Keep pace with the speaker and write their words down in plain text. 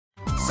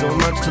so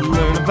much to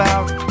learn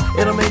about.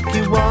 It'll make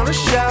you wanna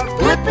shout,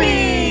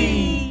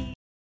 Blippi!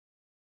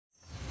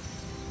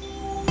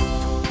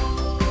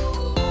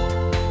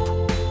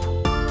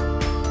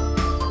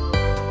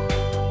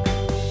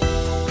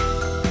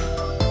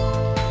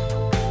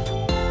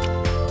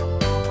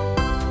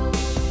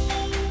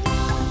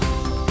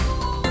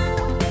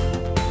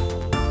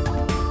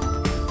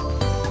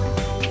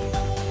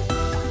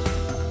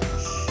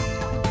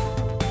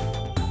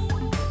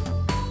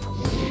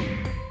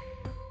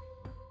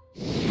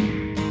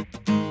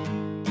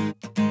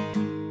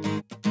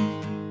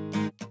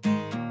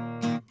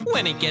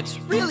 When it gets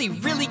really,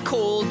 really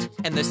cold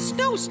and the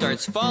snow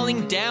starts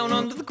falling down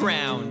onto the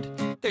ground,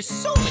 there's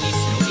so many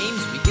snow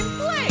games we can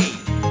play.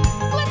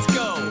 Let's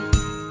go!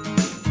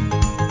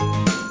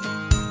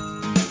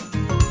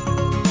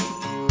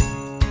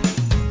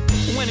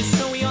 When it's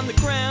snowy on the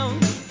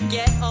ground,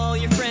 get all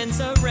your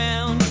friends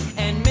around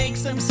and make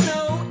some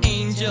snow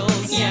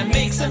angels. Yeah,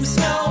 make some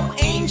snow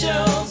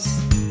angels.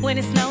 When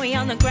it's snowy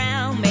on the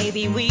ground,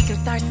 maybe we can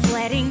start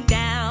sledding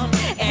down.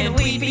 And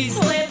we'd be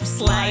slip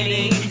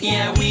sliding.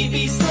 Yeah, we'd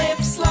be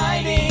slip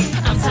sliding.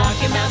 I'm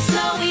talking about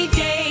snowy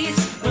days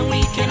when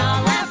we can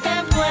all laugh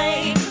and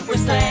play. We're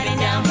sledding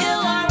downhill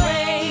our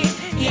way.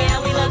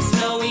 Yeah, we love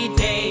snowy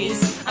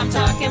days. I'm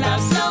talking about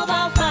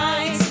snowball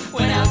fights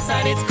when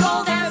outside it's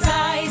cold as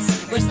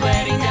ice. We're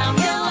sledding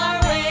downhill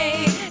our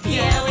way.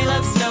 Yeah, we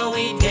love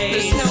snowy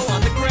days. There's snow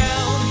on the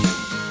ground.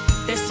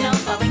 There's snow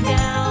falling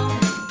down.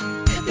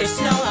 There's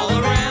snow all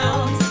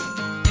around.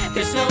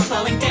 There's snow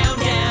falling down,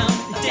 down,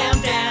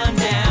 down, down,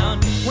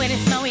 down. When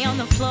it's snowy on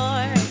the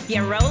floor,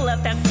 yeah, roll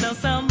up that snow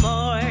some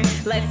more.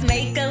 Let's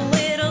make a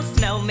little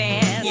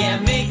snowman. Yeah,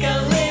 make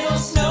a little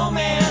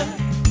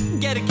snowman.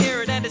 Get a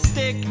carrot and a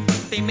stick.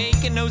 They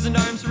make a nose and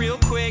arms real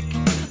quick.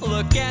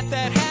 Look at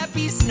that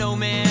happy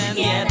snowman.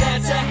 Yeah,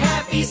 that's a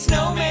happy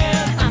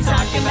snowman. I'm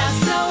talking about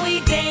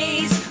snowy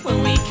days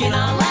when we can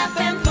all laugh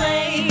and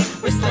play.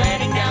 We're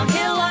sledding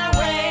downhill our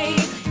way.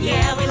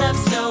 Yeah, we love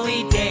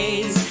snowy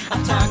days.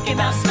 I'm talking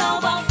about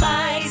snowball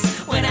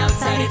fights when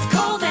outside it's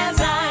cold as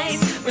ice.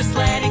 We're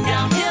sledding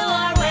downhill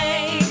our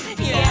way.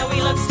 Yeah,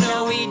 we love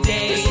snowy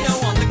days. There's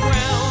snow on the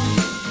ground.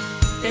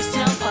 There's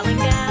snow falling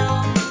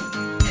down.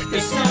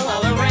 There's snow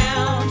all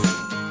around.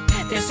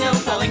 There's snow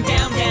falling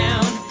down,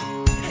 down.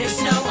 There's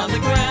snow on the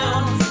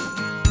ground.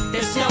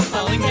 There's snow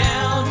falling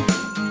down.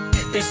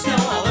 There's snow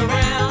all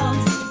around.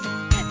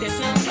 There's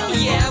snow falling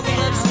down. Yeah, we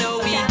love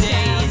snowy days.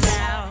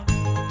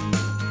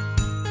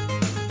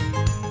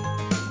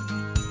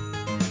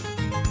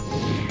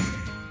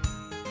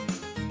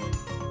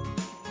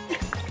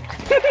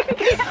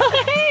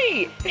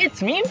 Hey,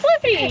 it's me and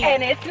Blippi.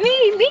 And it's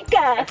me,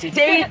 Meekah.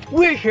 Today,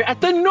 we're here at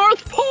the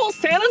North Pole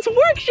Santa's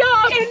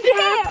Workshop. In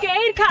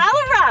Cascade,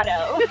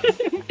 Colorado.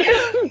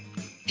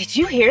 Did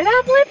you hear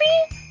that,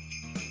 Blippi?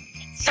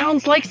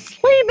 Sounds like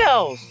sleigh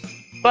bells,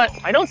 but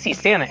I don't see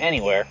Santa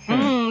anywhere.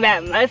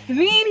 That must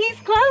mean he's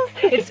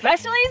close,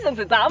 especially since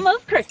it's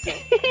almost Christmas.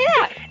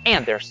 Yeah,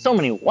 and there's so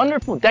many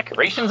wonderful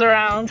decorations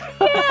around.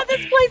 Yeah,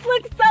 this place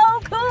looks so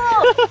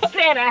cool.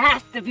 Santa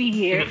has to be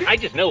here. I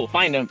just know we'll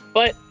find him,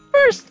 but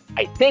first,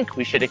 I think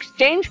we should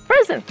exchange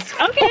presents.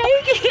 Okay.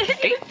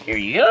 Okay, here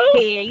you go.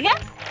 Here you go.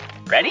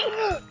 Ready?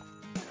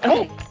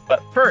 Oh,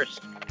 but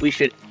first, we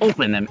should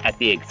open them at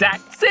the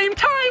exact same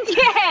time.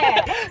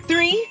 Yeah.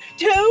 3,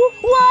 2,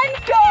 1,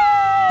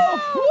 go!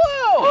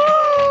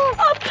 Whoa!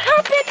 A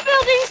puppet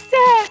building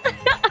set.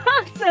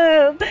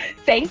 Awesome.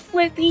 Thanks,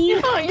 Blippi.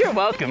 Oh, you're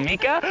welcome,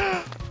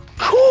 Meekah.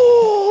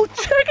 Cool!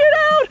 Check it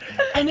out!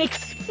 An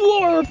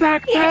explorer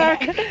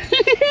backpack!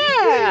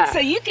 Yeah! So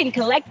you can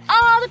collect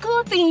all the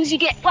cool things you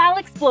get while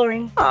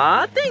exploring.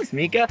 Aw, thanks,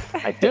 Meekah.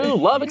 I do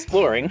love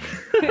exploring.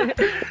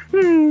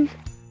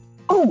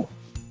 Oh,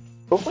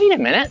 but wait a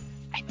minute.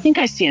 I think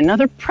I see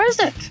another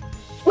present.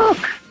 Look.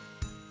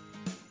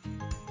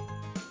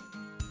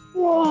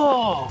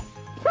 Whoa.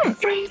 From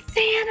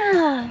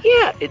Santa.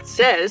 Yeah, it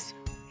says,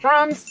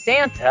 from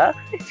Santa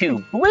to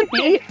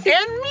Blippi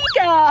and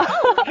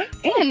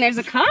Meekah. And there's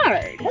a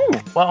card.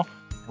 Oh, well,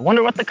 I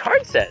wonder what the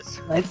card says.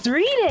 Let's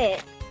read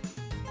it.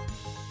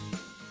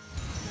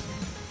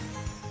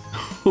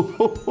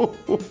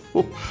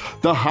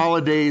 The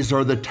holidays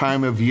are the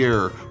time of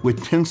year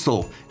with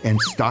tinsel and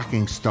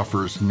stocking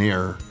stuffers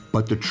near.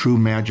 But the true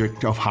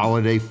magic of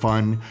holiday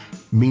fun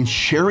means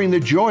sharing the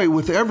joy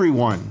with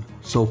everyone.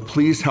 So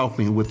please help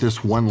me with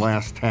this one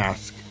last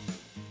task.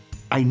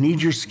 I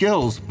need your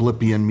skills,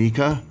 Blippi and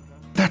Meekah.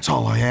 That's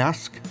all I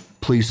ask.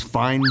 Please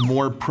find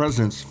more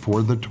presents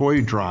for the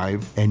toy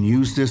drive and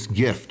use this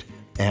gift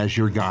as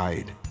your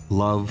guide.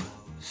 Love,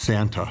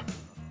 Santa.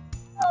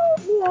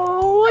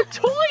 Whoa, a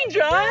toy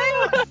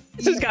drive!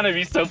 This is gonna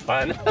be so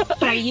fun.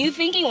 Are you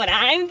thinking what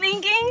I'm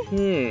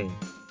thinking?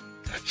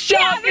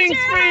 Shopping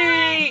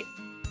spree!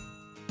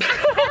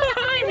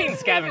 I mean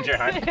scavenger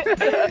hunt.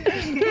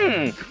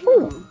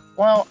 Ooh,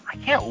 well, I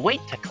can't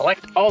wait to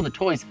collect all the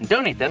toys and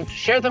donate them to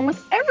share them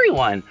with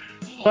everyone.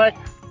 But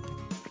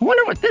I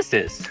wonder what this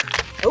is.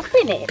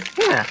 Open it.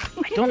 Yeah,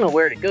 I don't know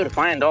where to go to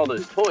find all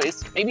those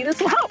toys. Maybe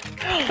this will help.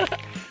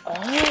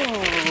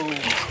 Oh.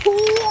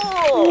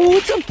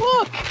 a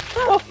book!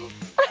 Oh.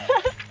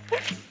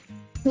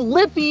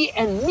 Blippi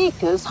and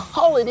Meekah's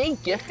Holiday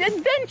Gift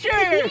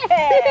Adventure!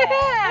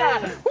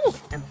 Yeah! Ooh,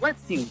 and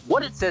let's see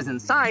what it says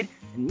inside,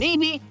 and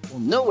maybe we'll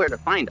know where to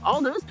find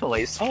all those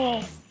toys.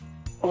 Oh.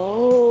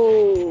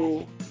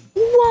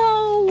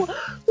 Whoa!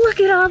 Look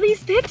at all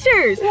these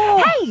pictures. Whoa.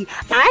 Hey,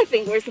 I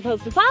think we're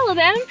supposed to follow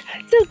them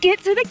to get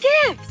to the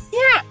gifts.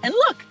 Yeah, and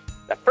look,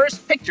 the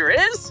first picture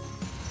is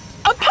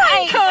a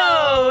pine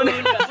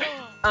cone!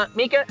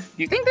 Meekah, do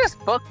you think this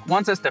book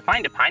wants us to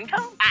find a pine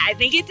cone? I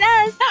think it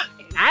does.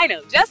 And I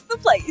know just the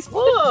place.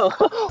 Whoa!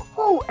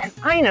 Oh, and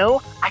I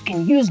know I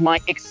can use my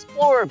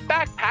Explorer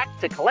backpack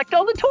to collect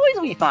all the toys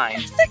we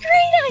find. That's a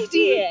great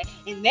idea.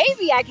 And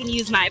maybe I can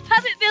use my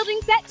puppet building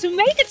set to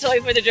make a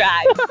toy for the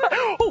drive.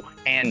 Oh,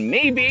 and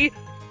maybe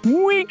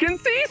we can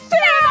see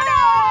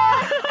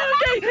Santa!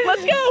 Okay,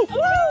 let's go!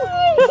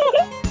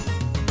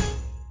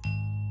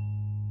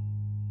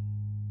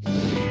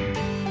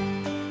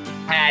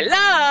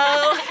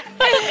 Hello!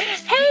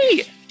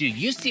 Hey, do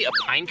you see a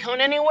pine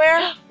cone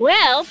anywhere?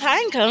 Well,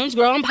 pine cones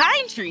grow on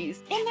pine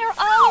trees, and they're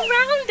all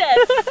around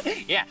us.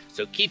 Yeah,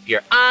 so keep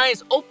your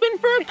eyes open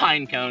for a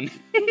pine cone.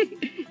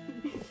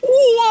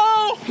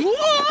 Whoa!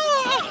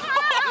 Whoa!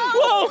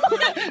 Whoa!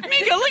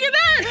 Meekah, look at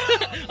that!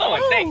 Oh,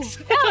 thanks.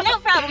 Oh, no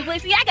problem,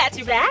 Blippi. I got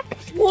your back.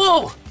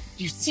 Whoa!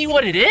 Do you see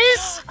what it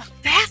is? A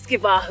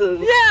basketball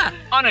hoop. Yeah,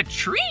 on a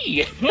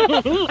tree.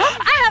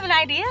 I have an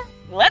idea.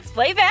 Let's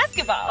play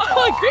basketball.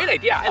 Oh, great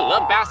idea. I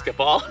love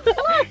basketball.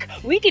 Look,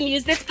 we can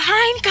use this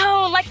pine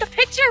cone like the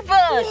picture book.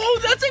 Oh,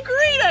 that's a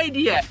great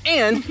idea.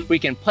 And we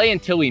can play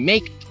until we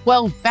make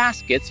 12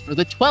 baskets for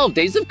the 12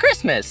 days of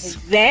Christmas.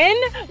 Then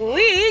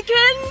we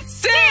can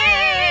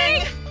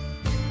sing!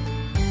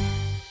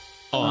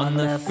 On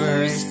the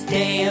first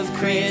day of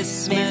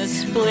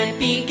Christmas,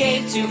 Blippi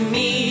gave to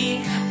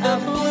me a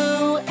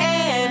blue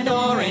and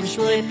orange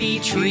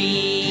Blippi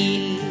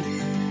tree.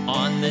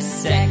 On the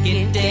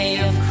second day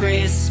of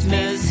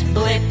Christmas,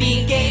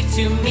 Blippi gave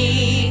to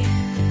me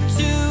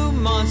 2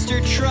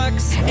 monster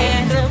trucks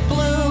and a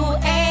blue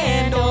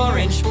and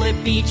orange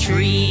Blippi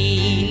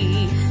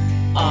tree.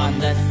 On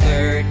the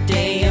third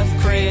day of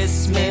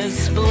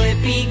Christmas,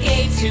 Blippi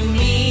gave to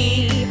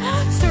me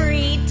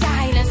 3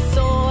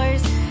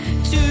 dinosaurs,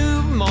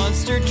 2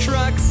 monster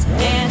trucks,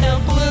 and a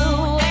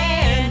blue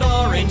and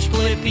orange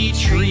Blippi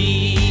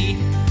tree.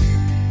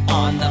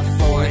 On the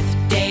fourth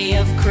day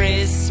of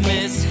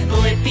Christmas,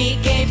 Blippi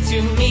gave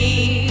to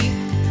me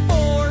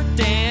 4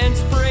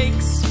 dance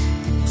breaks,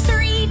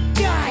 3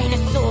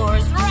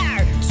 dinosaurs,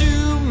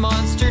 2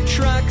 monster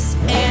trucks,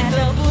 and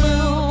a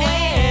blue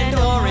and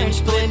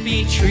orange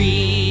Blippi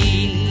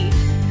tree.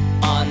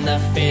 On the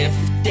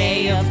 5th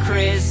day of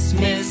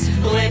Christmas,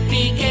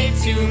 Blippi gave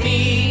to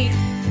me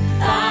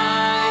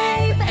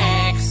 5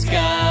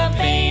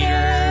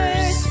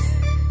 excavators,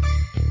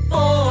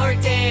 4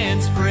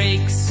 dance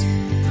breaks,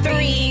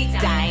 3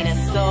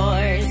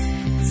 dinosaurs,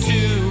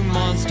 2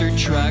 monster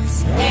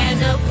trucks,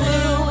 and a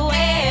blue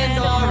and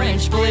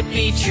orange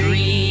Blippi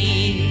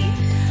tree.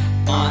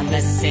 On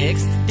the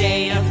 6th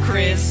day of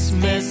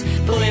Christmas,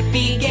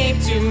 Blippi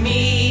gave to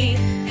me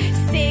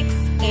 6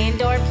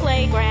 indoor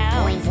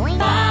playgrounds,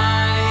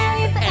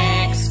 5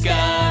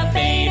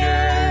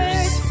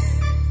 excavators,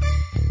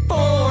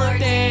 4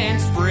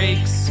 dance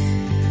breaks,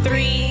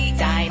 3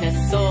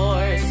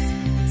 dinosaurs,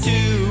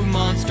 2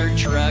 monster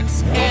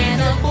trucks,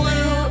 and a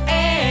blue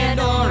and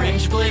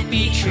orange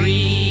Blippi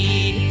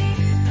tree.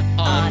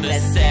 On the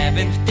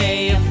 7th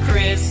day of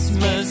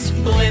Christmas,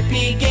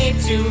 Blippi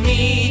gave to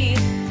me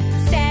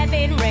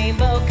 7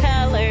 rainbow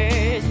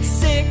colors,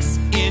 6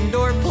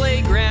 indoor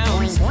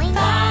playgrounds,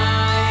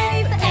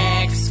 5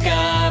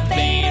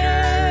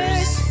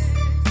 excavators,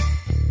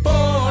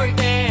 4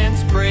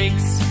 dance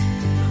breaks,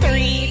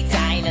 3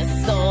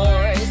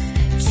 dinosaurs,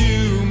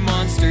 2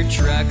 monster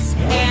trucks,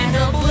 and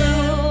a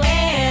blue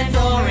and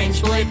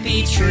orange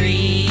Blippi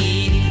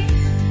tree.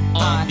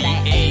 On the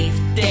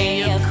 8th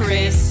day of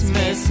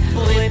Christmas,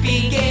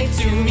 Blippi gave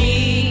to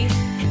me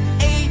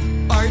 8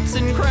 arts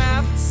and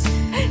crafts,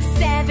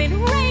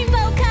 7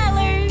 rainbow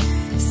colors,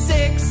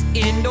 6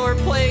 indoor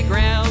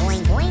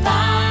playgrounds,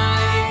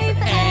 5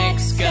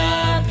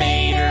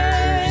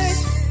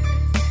 excavators,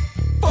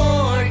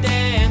 4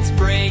 dance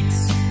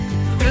breaks,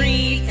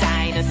 3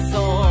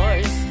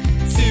 dinosaurs,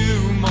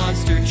 2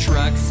 monster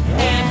trucks,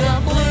 and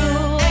a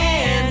blue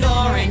and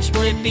orange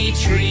Blippi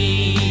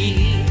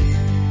tree.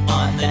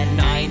 On the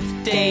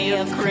 9th day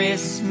of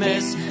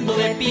Christmas,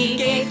 Blippi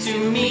gave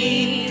to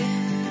me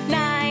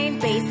 9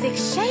 basic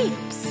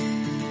shapes,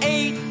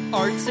 8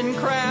 arts and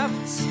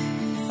crafts,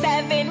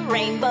 7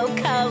 rainbow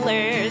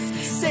colors,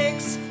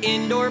 6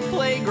 indoor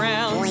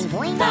playgrounds,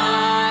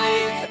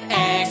 5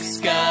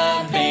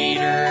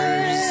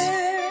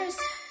 excavators,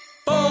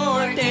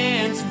 4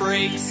 dance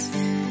breaks,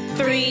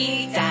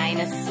 3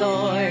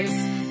 dinosaurs,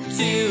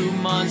 2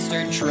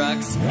 monster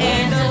trucks,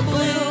 and a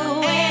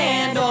blue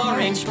and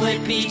orange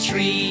Blippi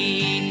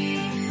tree.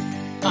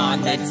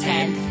 On the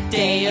 10th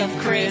day of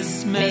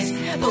Christmas,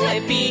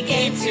 Blippi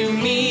gave to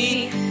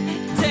me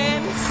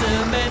 10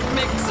 cement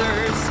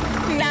mixers,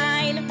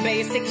 9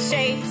 basic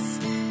shapes.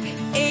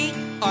 8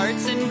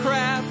 arts and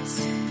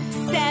crafts.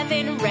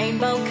 7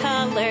 rainbow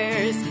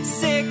colors.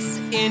 6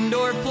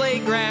 indoor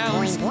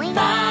playgrounds.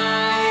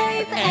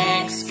 5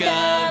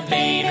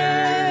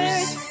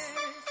 excavators.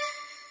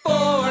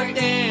 4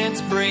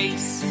 dance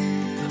breaks.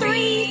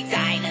 3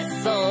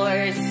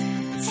 dinosaurs.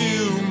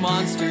 2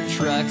 monster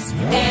trucks.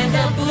 And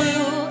a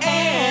blue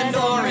and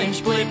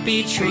orange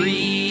Blippi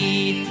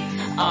tree.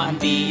 On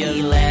the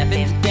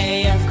 11th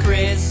day of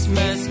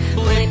Christmas,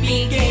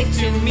 Blippi gave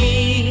to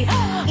me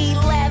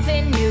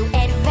 11 new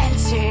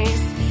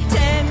adventures.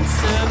 10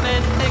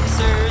 cement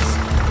mixers.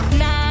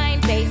 9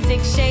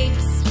 basic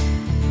shapes.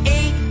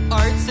 8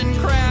 arts and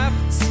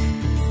crafts.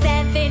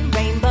 7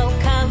 rainbow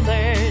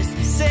colors.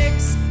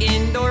 6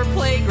 indoor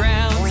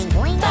playgrounds.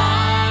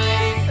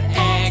 5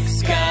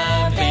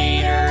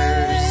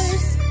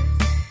 excavators.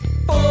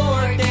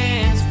 4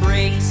 dance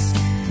breaks.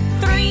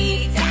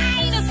 3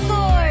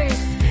 dinosaurs.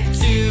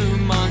 2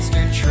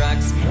 monster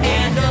trucks.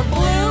 And a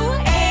blue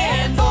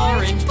and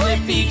orange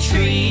Blippi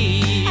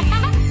tree.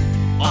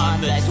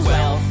 On the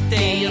 12th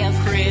day of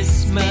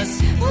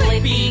Christmas,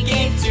 Blippi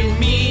gave to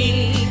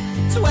me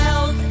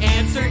 12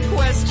 answered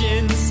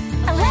questions.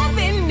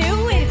 11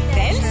 new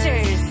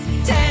adventures.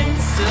 10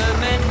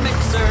 cement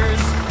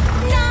mixers.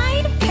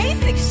 9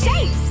 basic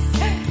shapes.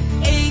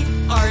 8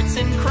 arts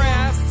and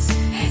crafts.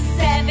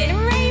 7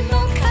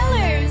 rainbow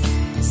colors.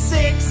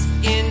 6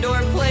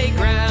 indoor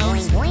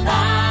playgrounds.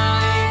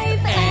 5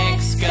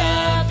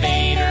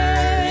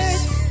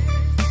 excavators.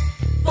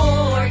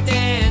 4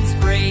 dance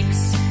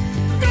breaks.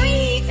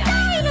 3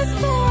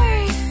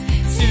 dinosaurs.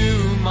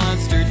 2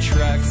 monster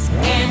trucks.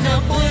 And a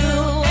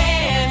blue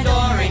and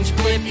orange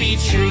Blippi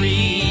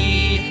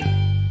tree.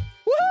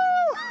 Woo!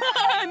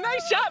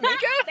 Nice shot,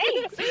 Meekah.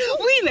 Thanks.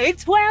 We made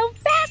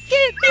 12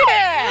 baskets.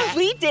 Yeah!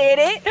 We did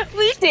it.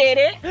 We did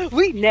it.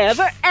 We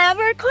never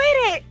ever quit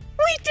it.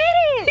 We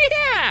did it.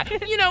 Yeah!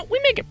 You know, we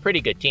make a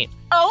pretty good team.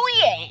 Oh,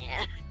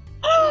 yeah.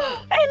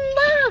 And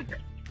look,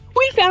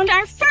 we found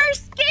our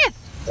first gift.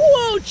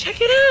 Whoa, check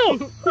it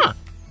out. Huh.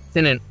 It's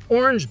in an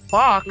orange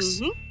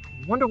box. I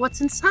wonder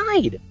what's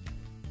inside.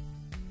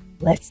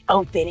 Let's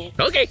open it.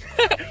 Okay.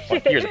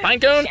 Well, here's a pine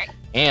cone.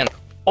 And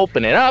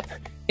open it up.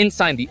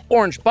 Inside the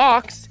orange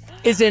box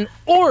is an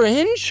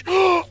orange.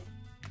 Dinosaur.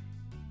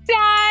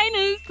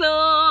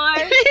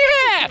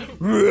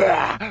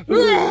 Yeah!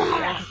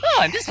 Oh,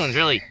 and this one's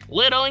really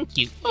little and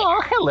cute.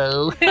 Oh,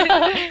 hello.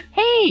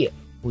 Hey,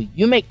 will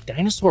you make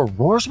dinosaur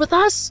roars with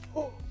us?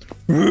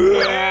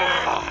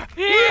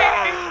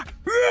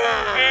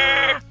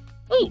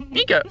 Oh,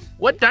 Meekah,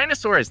 what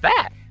dinosaur is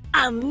that?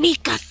 A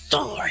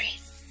Meekasaurus.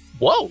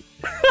 Whoa.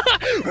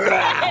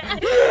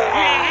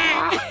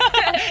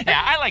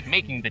 Yeah, I like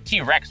making the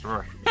T-Rex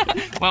roar.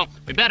 Well,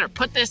 we better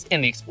put this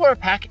in the Explorer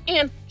pack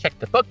and check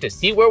the book to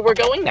see where we're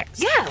going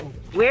next. Yeah,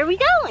 where are we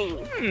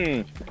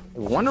going? I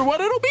wonder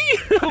what it'll be.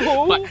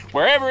 But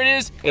wherever it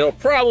is, it'll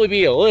probably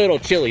be a little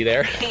chilly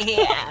there.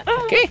 Yeah.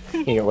 Okay,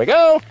 here we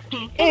go.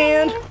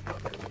 And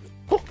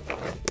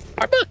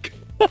our book.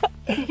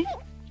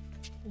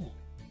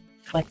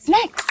 What's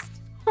next?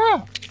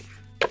 Oh,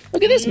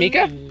 look at this,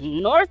 Meekah.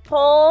 North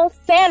Pole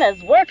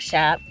Santa's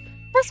Workshop.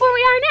 That's where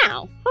we are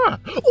now. Huh.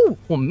 Oh,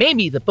 well,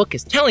 maybe the book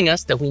is telling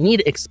us that we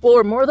need to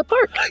explore more of the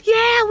park.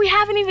 Yeah, we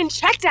haven't even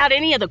checked out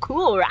any of the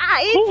cool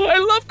rides. Oh, I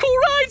love cool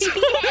rides.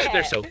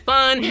 They're so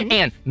fun.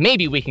 And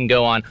maybe we can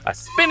go on a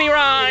spinny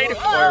ride,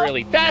 or a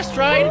really fast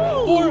ride,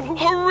 or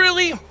a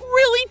really,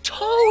 really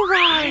tall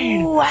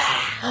ride.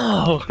 Wow.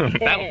 Oh,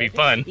 that'll be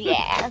fun.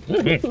 Yeah.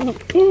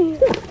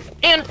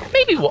 And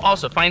maybe we'll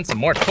also find some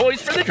more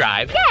toys for the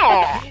drive.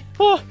 Yeah.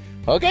 Oh,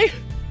 okay,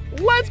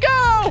 let's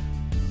go.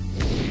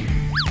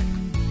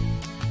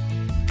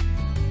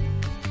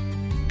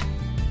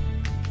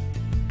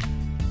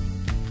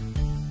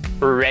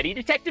 Ready,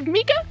 Detective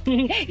Meekah?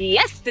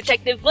 Yes,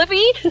 Detective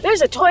Blippi.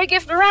 There's a toy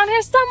gift around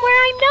here somewhere.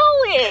 I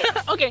know it.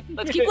 Okay,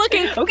 let's keep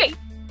looking. Okay.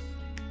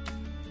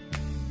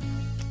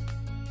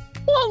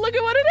 Whoa, look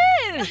at what it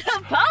is.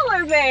 A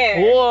polar bear.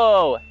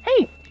 Whoa,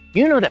 hey,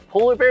 you know that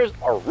polar bears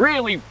are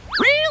really,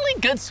 really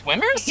good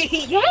swimmers?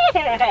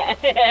 Yeah.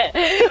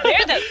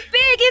 They're the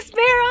biggest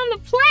bear on the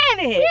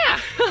planet. Yeah,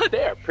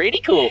 they are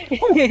pretty cool.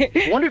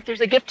 I wonder if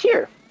there's a gift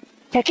here.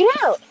 Check it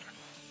out.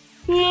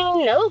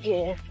 No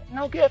gift.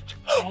 No gift.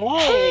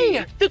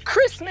 Hey, the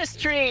Christmas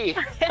tree.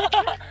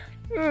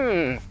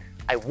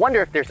 I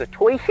wonder if there's a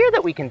toy here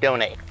that we can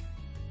donate.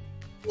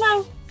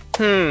 No.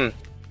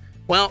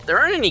 Well, there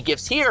aren't any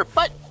gifts here,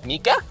 but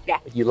Meekah, Yeah.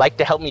 would you like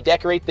to help me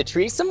decorate the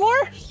tree some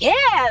more? Yeah,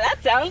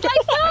 that sounds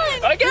like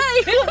fun.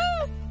 Okay.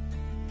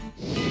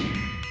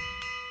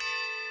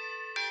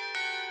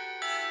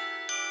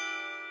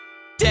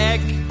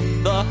 Deck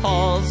the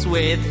halls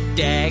with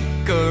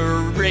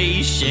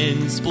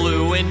decorations,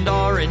 blue and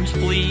orange,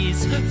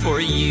 please, for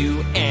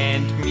you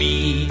and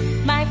me.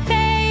 My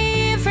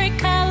favorite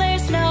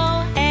colors,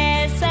 no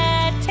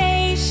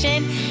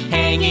hesitation.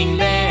 Hanging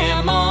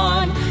them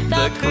on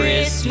the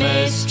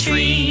Christmas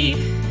tree.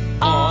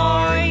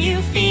 Are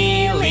you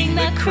feeling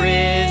the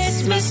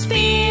Christmas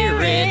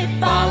spirit?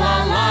 La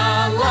la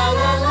la la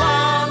la la.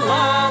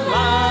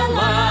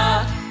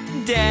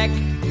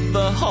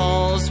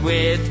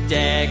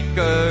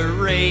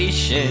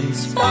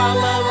 decorations. Fa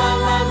la la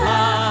la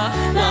la,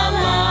 la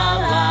la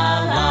la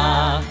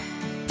la.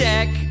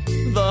 Deck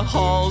the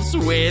halls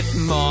with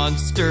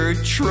monster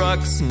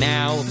trucks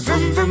now.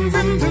 Vroom, vroom,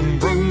 vroom, vroom,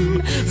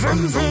 vroom.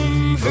 Vroom,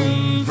 vroom,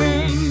 vroom,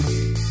 vroom.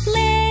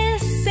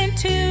 Listen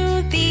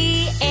to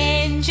the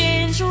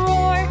engines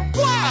roar.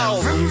 Wow!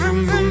 Vroom,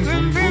 vroom, vroom,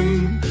 vroom,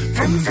 vroom.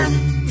 Vroom,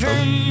 vroom,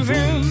 vroom,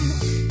 vroom.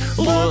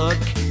 Look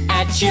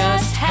at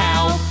just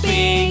how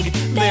big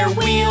their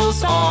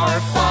wheels are.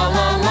 Fa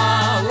la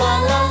la la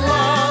la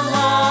la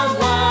la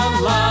la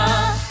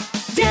la.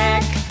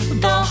 Deck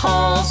the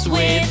halls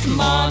with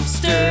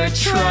monster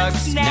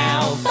trucks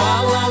now. Fa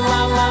la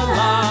la la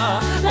la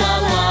la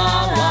la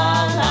la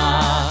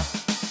la.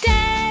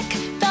 Deck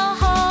the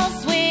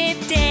halls with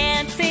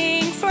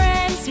dancing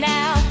friends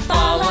now.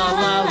 Fa la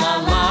la la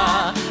la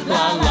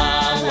la la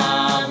la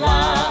la.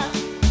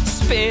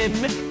 Spin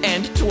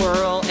and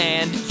twirl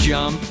and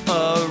jump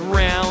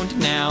around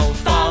now.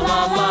 Fa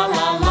la la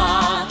la la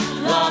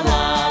la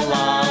la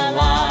la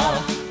la.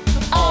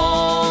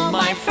 All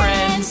my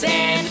friends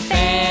and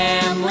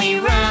family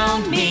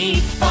round me.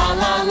 Fa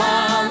la la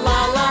la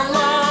la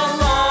la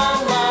la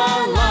la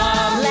la.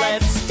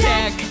 Let's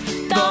deck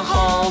the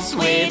halls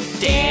with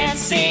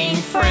dancing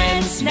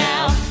friends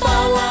now. Fa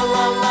la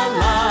la la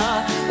la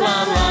la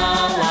la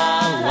la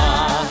la.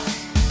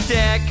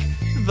 Deck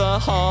the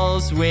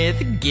halls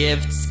with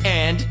gifts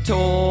and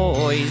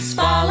toys.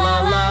 Fa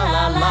la la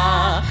la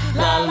la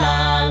la la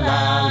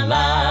la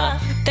la.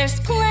 There's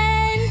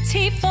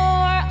plenty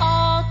for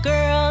all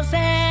girls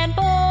and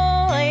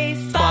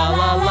boys. Fa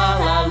la la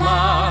la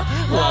la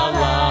la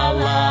la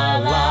la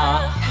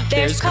la.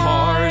 There's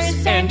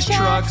cars and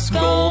trucks,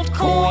 gold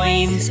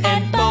coins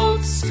and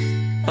boats.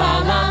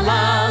 Fa la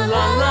la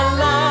la la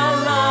la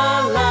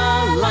la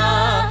la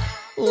la.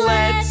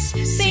 Let's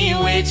see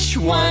which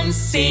ones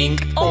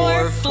sink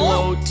or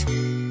float.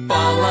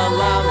 Fa la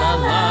la la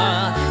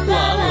la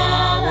la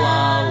la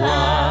la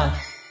la.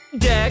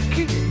 Deck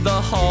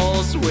the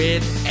halls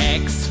with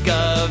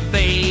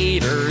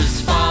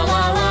excavators. Fa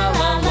la la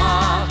la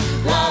la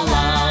la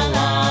la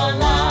la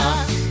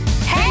la.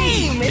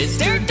 Hey,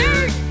 Mr.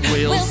 Dirt,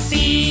 we'll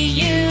see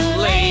you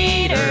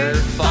later.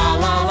 Fa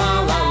la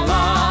la la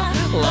la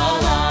la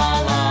la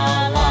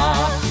la la.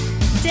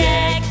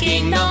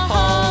 Decking the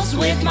halls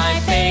with my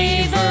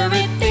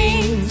favorite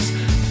things.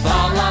 Fa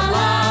la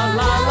la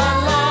la la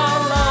la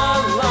la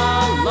la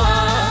la.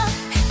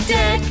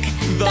 Deck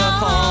the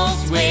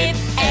halls with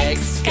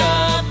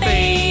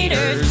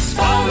excavators.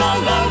 Fa la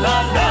la la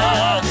la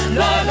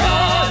la la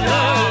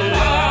la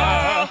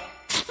la.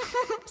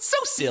 So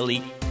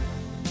silly.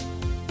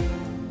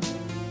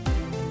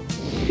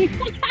 Yeah,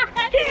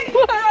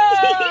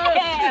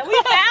 we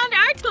found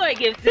our toy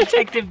gift,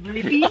 Detective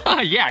Blippi.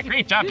 Yeah,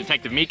 great job,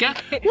 Detective Meekah.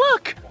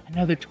 Look,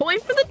 another toy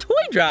for the toy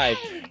drive.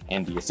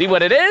 And do you see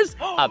what it is?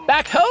 A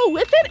backhoe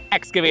with an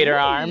excavator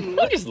arm.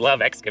 I just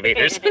love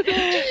excavators.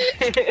 Okay,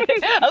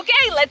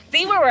 let's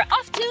see where we're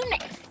off to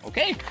next.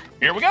 Okay,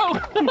 here we go.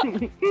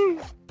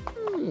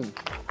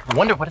 I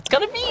wonder what it's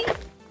gonna be.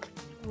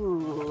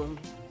 Ooh.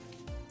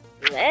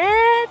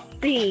 Let's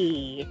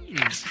see.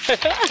 A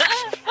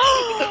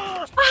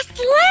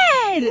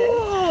sled!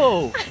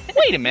 Whoa!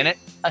 Wait a minute.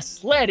 A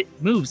sled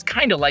moves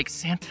kind of like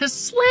Santa's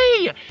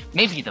sleigh.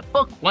 Maybe the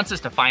book wants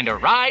us to find a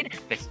ride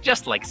that's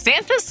just like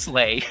Santa's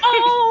sleigh.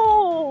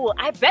 Oh,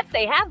 I bet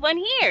they have one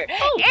here.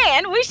 Oh.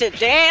 And we should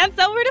dance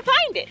over to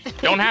find it.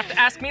 Don't have to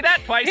ask me that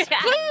twice.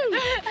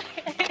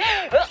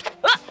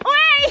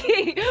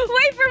 Wait!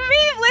 Wait for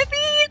me,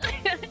 Blippi!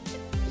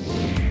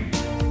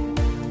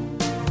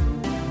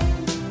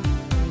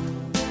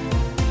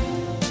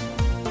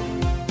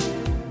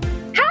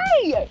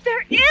 Hey!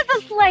 There is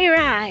a sleigh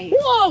ride!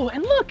 Whoa,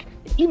 and look,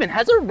 it even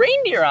has a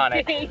reindeer on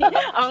it.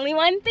 Only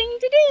one thing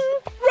to do.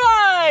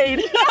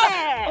 Ride!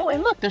 Yeah. Oh,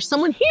 and look, there's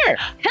someone here.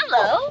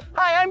 Hello,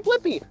 Hi, I'm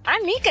Blippi.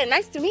 I'm Meekah.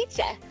 Nice to meet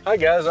you. Hi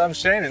guys, I'm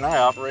Shane and I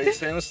operate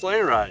Santa's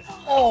Sleigh Ride.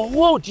 Oh,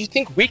 whoa, do you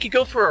think we could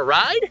go for a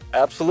ride?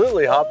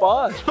 Absolutely, hop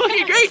on.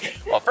 Okay, great.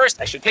 Well, first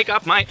I should take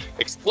off my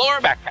Explorer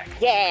backpack.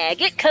 Yeah,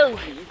 get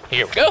cozy.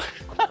 Here we go.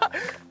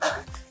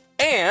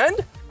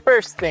 And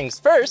first things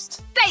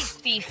first.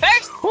 Safety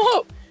first.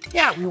 Whoa.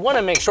 Yeah, we want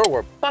to make sure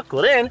we're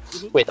buckled in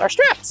with our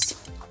straps.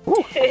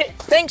 Ooh.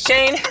 Thanks,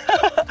 Shane.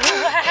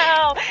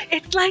 Wow,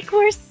 it's like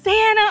we're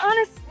Santa on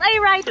a sleigh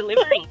ride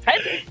delivering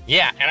presents.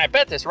 Yeah, and I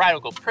bet this ride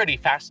will go pretty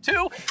fast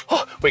too.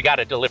 Oh, we got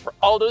to deliver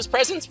all those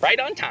presents right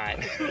on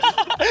time.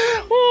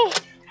 Oh,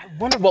 I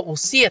wonder what we'll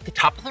see at the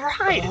top of the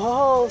ride.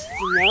 Oh,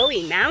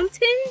 snowy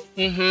mountains?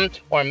 Mm-hmm.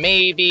 Or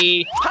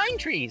maybe pine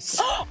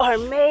trees. Or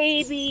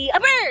maybe a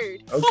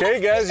bird. Okay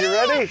guys, you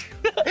ready?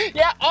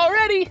 Yeah,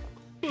 already.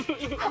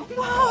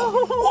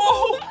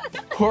 Whoa.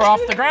 We're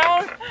off the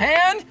ground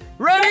and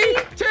ready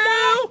to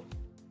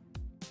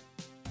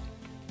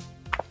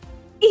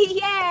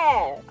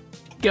Yeah.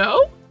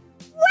 go.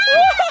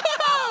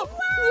 Whoa!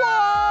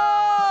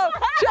 Whoa!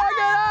 Check it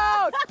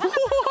out!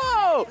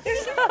 Whoa!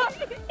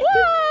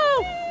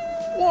 Whoa!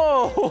 Whoa!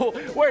 Whoa!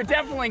 We're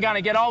definitely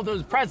gonna get all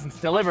those presents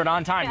delivered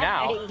on time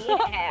now.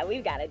 Yeah,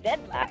 we've got a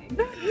deadline.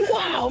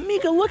 Wow,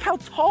 Meekah, look how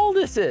tall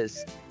this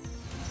is.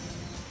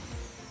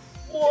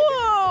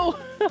 Whoa!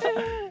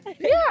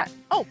 Yeah.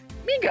 Oh,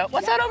 Meekah,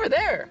 what's that over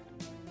there?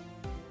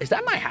 Is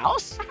that my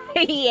house?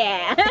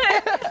 Yeah.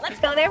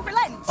 Let's go there for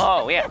lunch.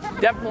 Oh, yeah.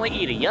 Definitely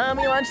eat a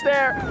yummy lunch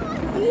there.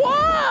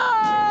 Whoa!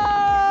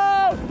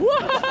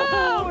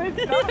 Whoa!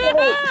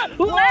 Whoa!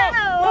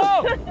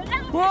 Whoa!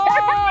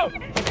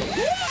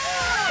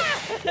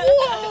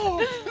 Whoa!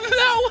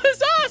 That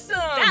was awesome!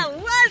 That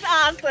was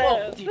awesome.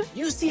 Whoa, did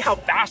you see how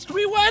fast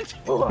we went?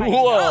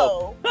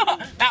 Whoa!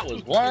 That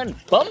was one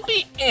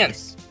bumpy and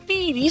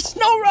speedy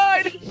snow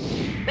ride.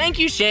 Thank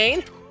you,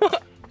 Shane.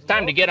 It's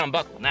time to get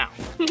unbuckled now.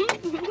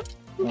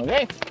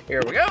 Okay,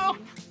 here we go.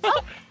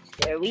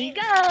 Here we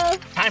go.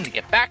 Time to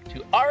get back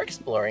to our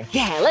exploring.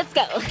 Yeah, let's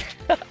go.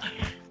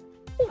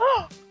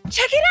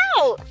 Check it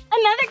out!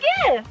 Another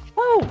gift!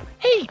 Whoa,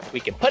 hey, we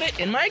can put it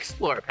in my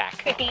Explorer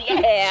pack.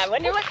 Yeah, I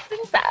wonder what's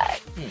inside.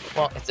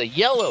 Well, it's a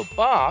yellow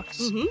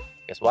box.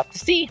 Guess we'll have to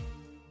see.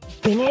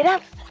 Spin it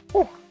up.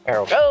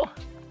 Here we go.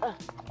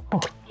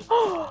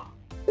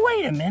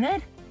 Wait a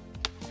minute.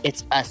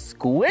 It's a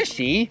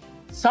squishy,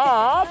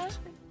 soft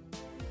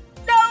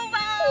Nova!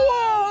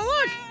 Whoa,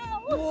 look!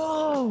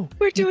 Whoa!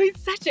 We're doing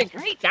such a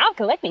great job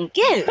collecting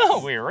gifts. Oh,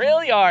 we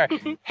really are.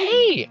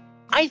 Hey,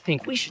 I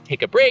think we should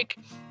take a break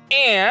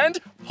and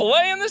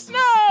play in the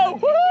snow!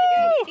 Woo!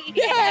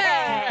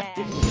 Yeah!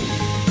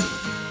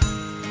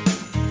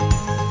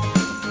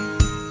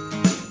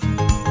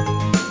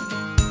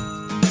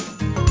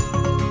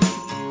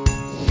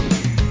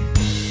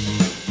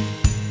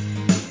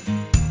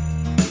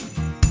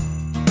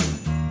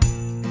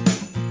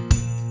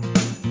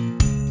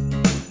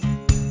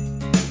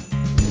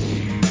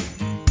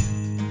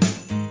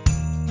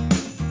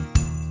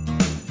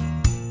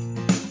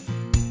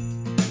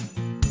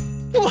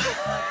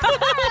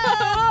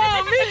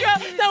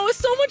 Meekah, that was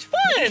so much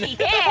fun!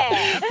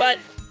 Yeah! But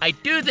I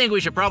do think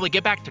we should probably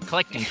get back to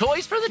collecting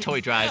toys for the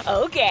toy drive.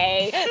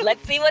 Okay,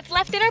 let's see what's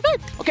left in our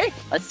book. Okay,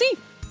 let's see.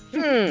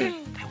 I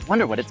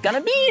wonder what it's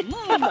gonna be.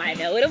 I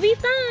know it'll be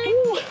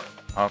fun.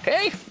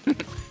 Okay,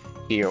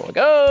 here we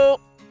go.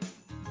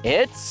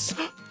 It's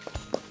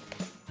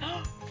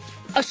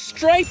a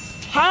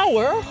striped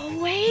tower. Oh,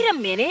 wait a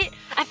minute.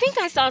 I think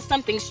I saw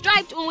something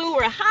striped when we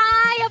were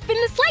high up in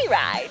the sleigh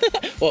ride.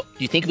 Well, do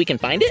you think we can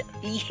find it?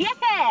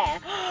 Yeah!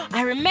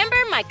 I remember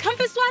my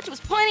compass watch was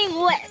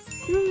pointing west.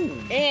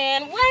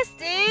 And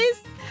west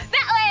is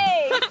that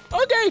way!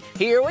 Okay,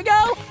 here we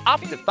go.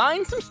 Off to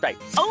find some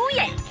stripes. Oh,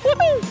 yeah!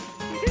 Woohoo!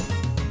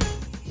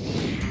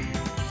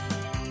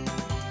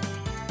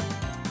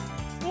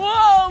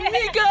 Whoa,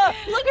 Meekah,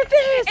 look at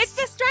this! It's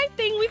the stripe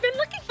thing we've been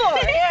looking for.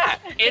 Yeah,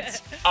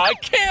 it's a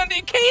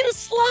candy cane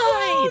slide.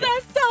 Oh,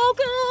 that's so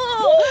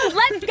cool!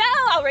 Let's go!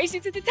 I'll race you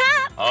to the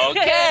top.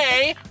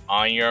 Okay,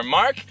 on your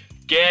mark,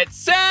 get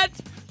set,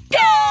 go!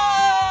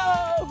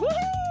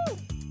 Woo-hoo!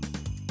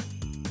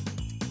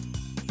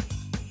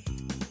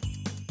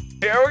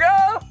 Here we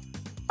go,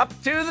 up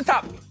to the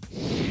top.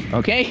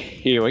 Okay,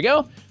 here we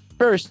go.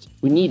 First,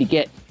 we need to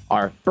get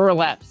our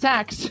burlap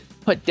sacks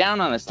put down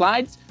on the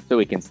slides so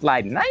we can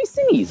slide nice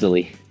and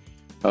easily.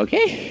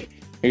 Okay,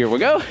 here we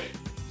go.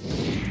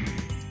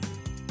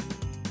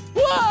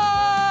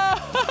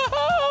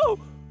 Whoa!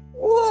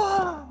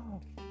 Whoa!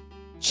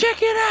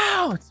 Check it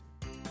out!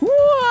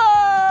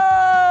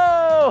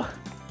 Whoa!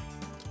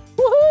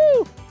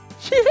 Woohoo!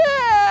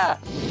 Yeah!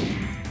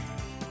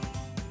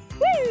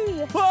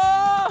 Woo!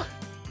 Whoa!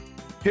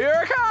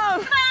 Here it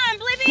comes! Come on,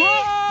 Blippi!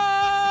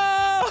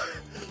 Whoa!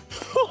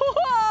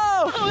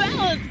 Whoa! Oh, that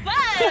was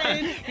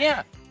fun!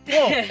 Yeah.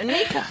 Whoa, and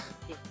Meekah.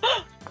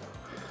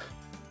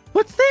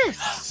 What's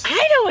this?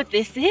 I know what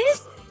this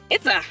is.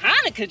 It's a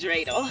Hanukkah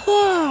dreidel.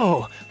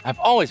 Whoa! I've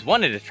always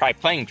wanted to try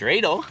playing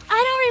dreidel.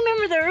 I don't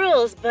remember the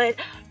rules, but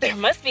there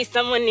must be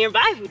someone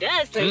nearby who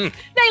does, since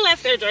they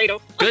left their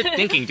dreidel. Good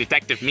thinking,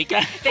 Detective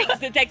Meekah. Thanks,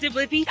 Detective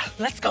Blippi.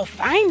 Let's go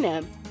find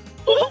them.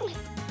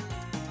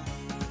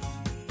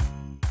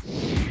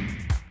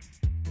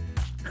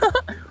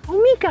 Oh,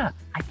 Meekah,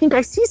 I think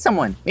I see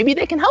someone. Maybe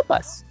they can help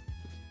us.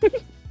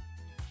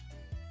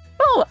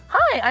 Oh,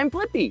 hi, I'm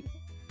Blippi.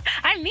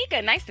 I'm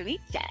Meekah. Nice to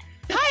meet ya.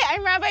 Hi,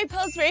 I'm Rabbi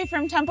Pillsbury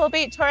from Temple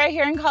Beit Torah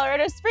here in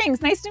Colorado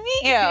Springs. Nice to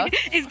meet you.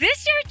 Is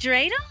this your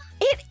dreidel?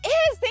 It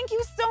is. Thank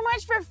you so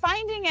much for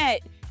finding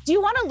it. Do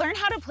you want to learn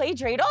how to play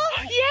dreidel?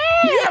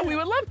 Yeah, we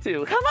would love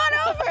to. Come on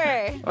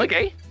over.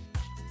 Okay.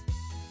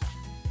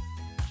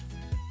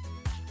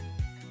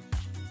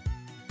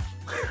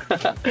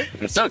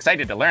 I'm so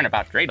excited to learn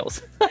about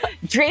dreidels.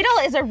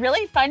 Dreidel is a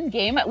really fun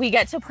game we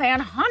get to play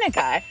on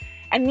Hanukkah.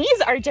 And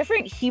these are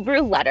different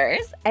Hebrew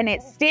letters, and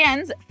it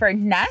stands for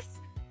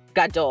Nes,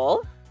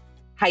 Gadol,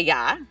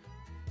 Haya,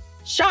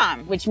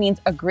 Sham, which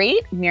means a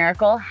great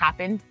miracle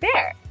happened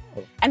there.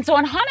 And so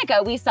on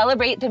Hanukkah, we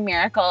celebrate the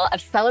miracle of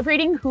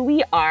celebrating who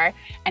we are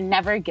and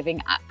never giving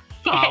up.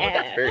 Oh,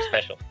 that's very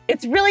special.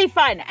 It's really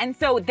fun. And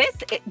so this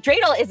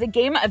dreidel is a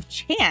game of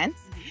chance.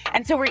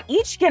 And so we're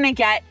each gonna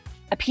get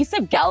a piece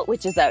of gelt,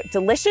 which is a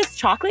delicious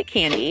chocolate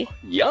candy.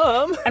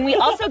 Yum. And we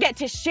also get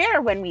to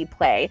share when we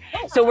play.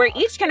 So we're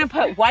each gonna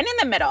put one in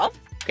the middle.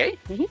 Okay.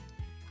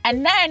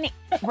 And then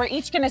we're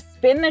each gonna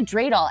spin the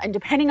dreidel, and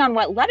depending on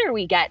what letter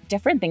we get,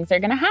 different things are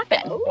gonna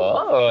happen.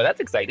 Oh, that's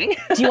exciting.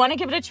 Do you wanna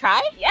give it a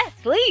try? Yes,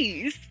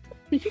 please.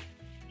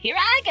 Here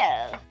I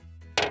go.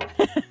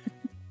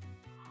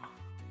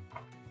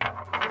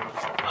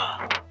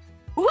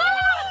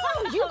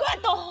 Whoa! You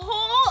got the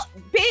whole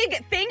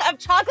big thing of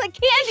chocolate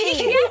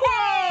candy.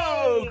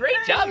 Whoa! Great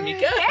job,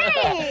 Meekah.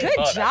 Hey,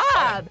 good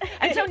job.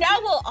 And so now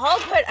we'll all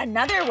put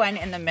another one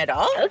in the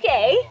middle.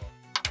 Okay.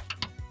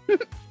 Do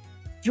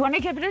you want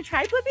to give it a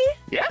try, Blippi?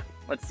 Yeah,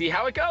 let's see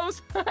how it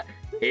goes.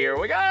 Here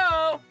we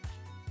go.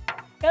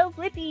 Go,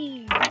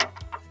 Blippi.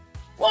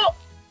 Whoa!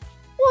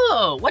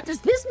 Whoa, what does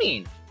this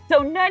mean? So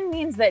none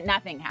means that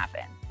nothing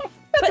happened.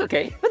 That's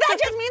okay. But that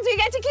just means we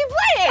get to keep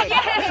playing.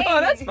 Oh,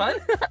 that's fun.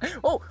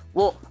 Oh,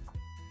 well,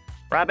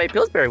 Rabbi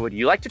Pillsbury, would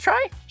you like to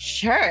try?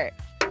 Sure.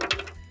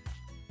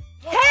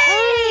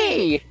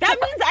 Hey! That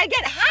means I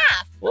get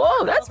half.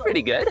 Whoa, that's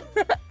pretty good.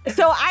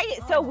 So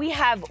we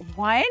have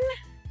 1,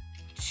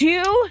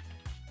 2,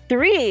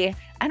 3,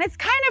 and it's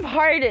kind of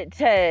hard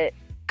to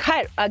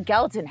cut a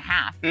gelt in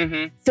half.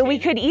 So we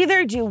could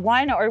either do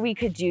 1 or we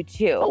could do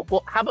 2. Oh,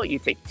 well, how about you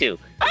take 2?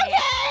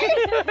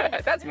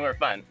 Okay! That's more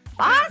fun.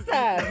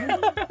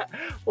 Awesome.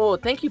 Well,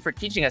 thank you for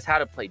teaching us how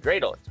to play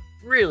dreidel. It's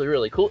really,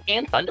 really cool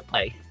and fun to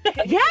play.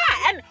 Yeah,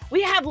 and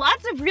we have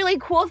lots of really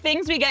cool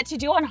things we get to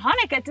do on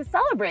Hanukkah to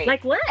celebrate.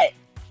 Like what?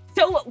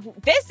 So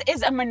this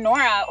is a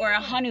menorah or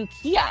a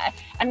Hanukkah,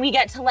 and we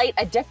get to light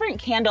a different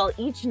candle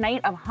each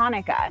night of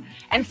Hanukkah.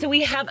 And so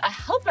we have a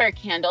helper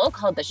candle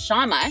called the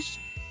shamash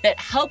that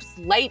helps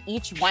light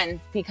each one,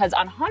 because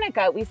on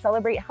Hanukkah, we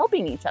celebrate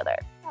helping each other.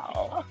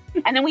 Oh.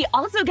 And then we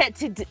also get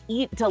to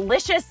eat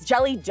delicious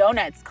jelly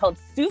donuts called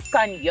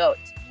sufgan yot.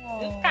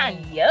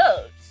 Sufgan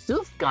yot.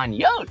 Sufgan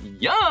yot,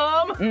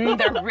 yum!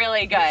 They're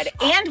really good.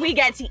 And we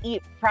get to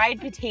eat fried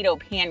potato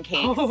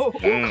pancakes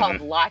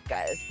called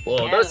latkes.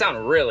 Whoa, those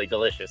sound really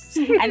delicious.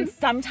 And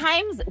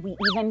sometimes we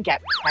even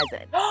get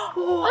presents.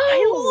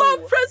 I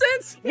love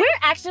presents! We're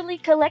actually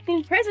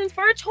collecting presents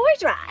for a toy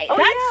drive.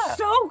 That's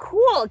so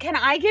cool. Can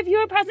I give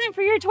you a present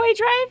for your toy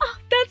drive? Oh,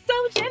 that's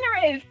so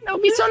generous. That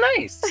would be so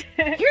nice.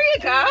 Here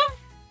you go.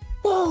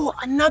 Whoa,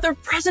 another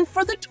present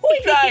for the toy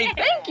drive.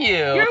 Thank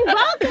you. You're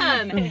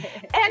welcome.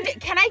 And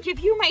can I give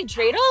you my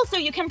dreidel so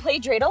you can play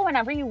dreidel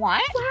whenever you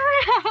want?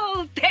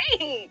 Wow,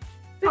 thanks.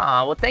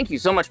 Aw, well, thank you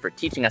so much for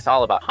teaching us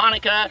all about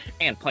Hanukkah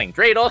and playing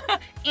dreidel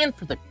and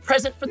for the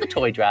present for the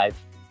toy drive.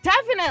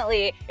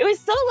 Definitely. It was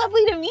so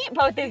lovely to meet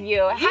both of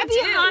you. Happy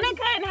too.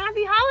 Hanukkah and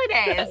happy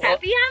holidays.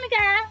 Happy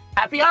Hanukkah.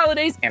 Happy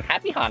holidays and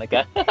happy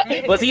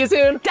Hanukkah. We'll see you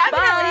soon.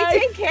 Definitely. Bye.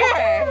 Take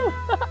care.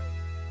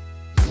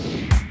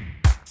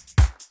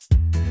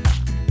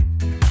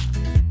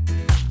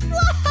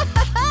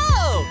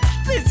 Whoa!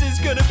 This is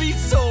gonna be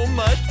so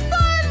much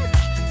fun!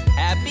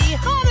 Happy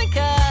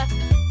Hanukkah!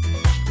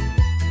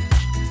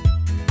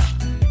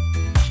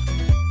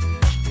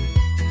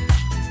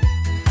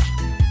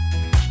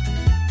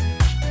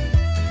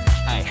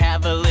 I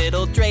have a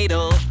little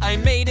dreidel, I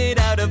made it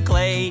out of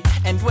clay.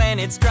 And when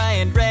it's dry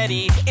and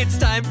ready, it's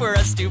time for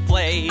us to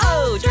play.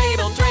 Oh,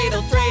 dreidel,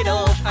 dreidel,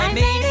 dreidel, I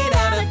made it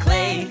out of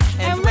clay.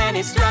 And when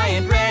it's dry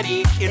and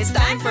ready, it's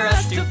time for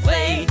us to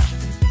play.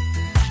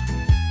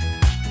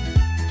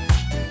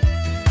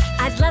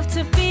 I'd love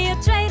to be a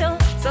dreidel,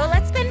 so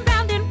let's spin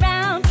round and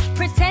round,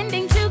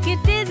 pretending to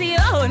get dizzy,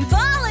 oh, and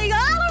falling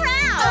all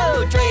around.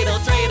 Oh, dreidel,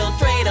 dreidel,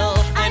 dreidel,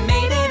 I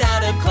made it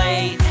out of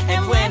clay.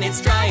 And when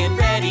it's dry and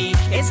ready,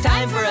 it's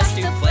time for us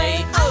to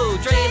play. Oh,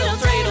 dreidel,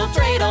 dreidel,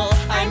 dreidel,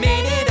 I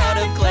made it out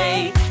of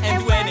clay.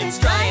 And when it's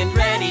dry and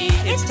ready,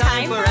 it's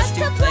time for us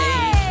to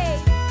play.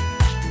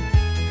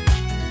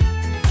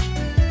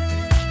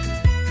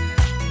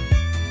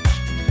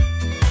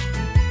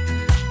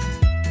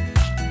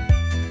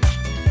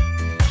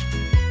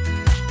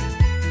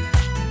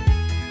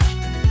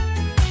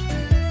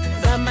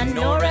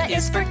 Menorah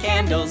is for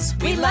candles,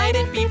 we light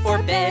it before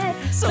bed.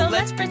 So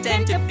let's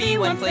pretend to be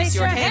one, place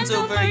your hands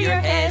over your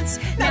heads.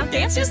 Now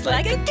dance just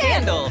like a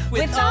candle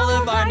with all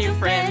of our new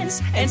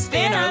friends. And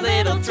spin our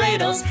little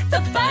dreidels,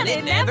 the fun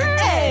it never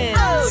ends.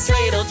 Oh,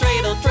 dreidel,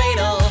 dreidel,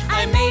 dreidel,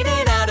 I made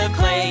it out of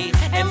clay.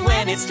 And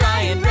when it's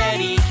dry and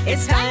ready,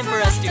 it's time for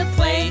us to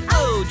play.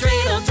 Oh,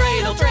 dreidel,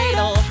 dreidel,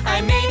 dreidel,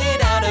 I made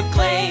it out of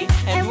clay.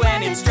 And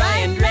when it's dry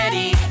and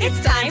ready, it's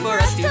time for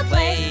us to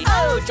play.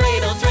 Oh,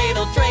 dreidel,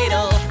 dreidel,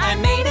 dreidel, I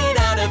made it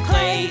out of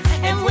clay.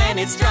 And when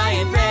it's dry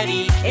and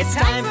ready, it's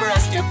time for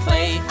us to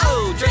play.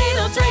 Oh,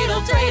 dreidel,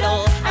 dreidel,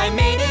 dreidel, I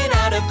made it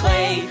out of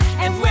clay.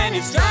 And when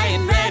it's dry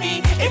and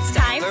ready, it's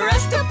time for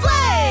us to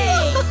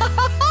play.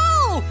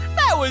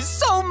 That was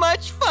so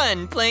much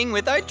fun playing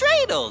with our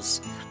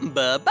dreidels.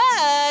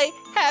 Bye-bye.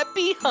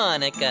 Happy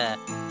Hanukkah.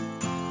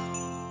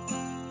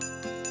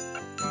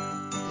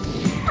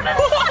 That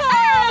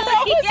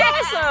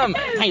was awesome!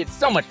 I had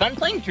so much fun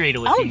playing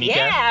dreidel with you, Meekah.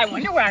 Yeah, I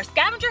wonder where our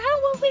scavenger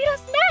hunt will lead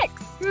us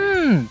next.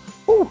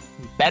 Ooh,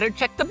 better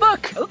check the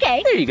book.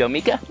 Okay. There you go,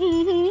 Meekah.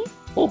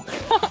 Oh,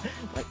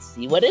 let's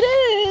see what it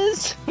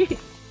is.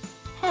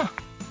 Huh.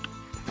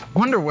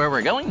 Wonder where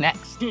we're going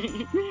next.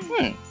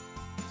 It's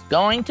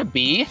going to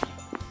be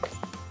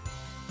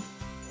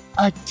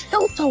a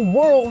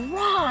tilt-a-whirl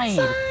ride.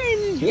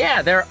 Fun.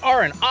 Yeah, there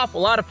are an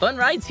awful lot of fun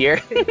rides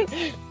here.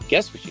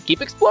 Guess we should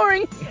keep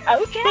exploring.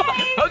 Okay.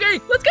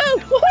 Okay, let's go.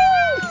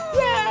 Woohoo!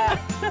 Yeah.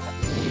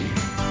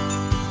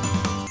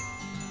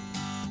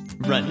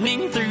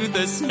 Running through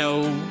the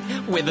snow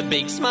with a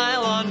big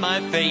smile on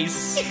my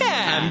face.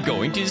 Yeah! I'm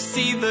going to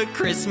see the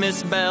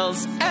Christmas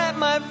bells at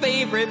my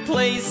favorite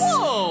place.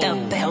 Whoa! The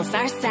bells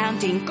are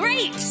sounding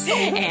great,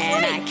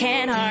 and I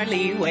can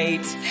hardly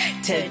wait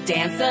to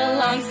dance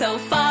along. So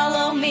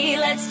follow me,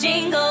 let's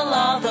jingle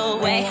all the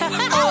way.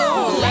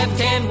 Oh,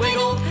 left hand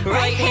wiggle,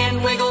 right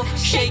hand wiggle,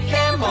 shake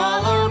them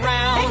all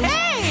around.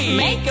 Hey!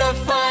 Make a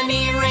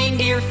funny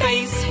reindeer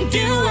face, do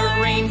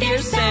a reindeer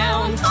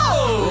sound.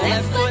 Oh,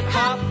 left foot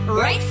hop,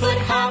 right foot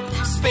hop,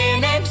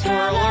 spin and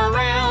twirl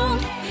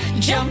around.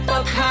 Jump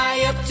up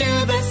high up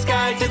to the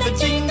sky to the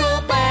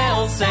jingle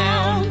bell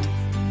sound.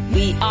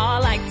 We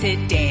all like to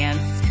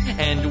dance,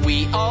 And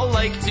we all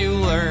like to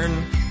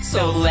learn,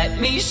 so let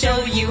me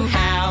show you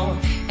how.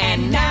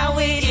 And now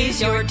it is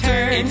your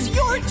turn. It's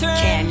your turn.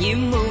 Can you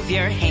move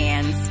your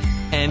hands?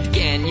 And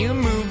can you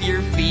move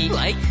your feet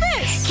Like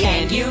this.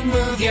 Can you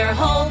move your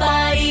whole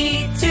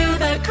body to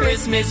the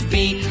Christmas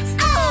beat?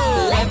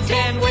 Oh! Left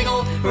hand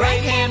wiggle,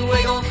 right hand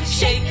wiggle,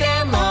 shake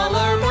them all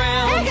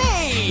around.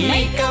 Hey!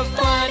 Make a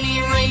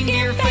funny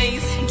reindeer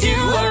face, do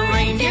a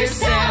reindeer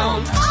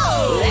sound.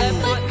 Oh! Left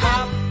foot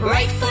hop,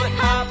 right foot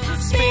hop,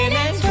 spin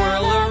and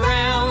twirl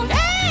around.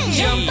 Hey!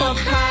 Jump up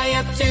high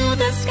up to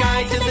the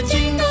sky to the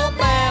jingle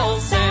bell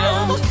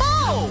sound.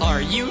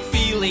 Are you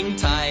feeling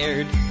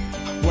tired?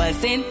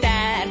 Wasn't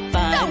that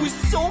fun? That was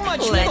so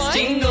much fun. Let's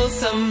jingle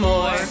some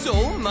more. So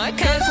much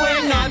Cause fun.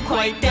 we're not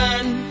quite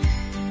done.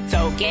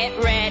 So get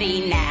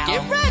ready now.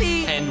 Get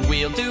ready. And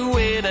we'll do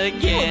it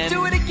again.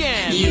 We'll do it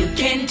again. You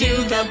can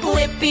do the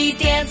Blippi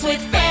dance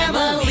with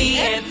family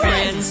and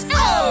friends.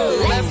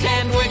 Oh! Left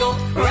hand wiggle,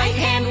 right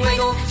hand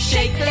wiggle,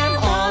 shake them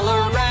all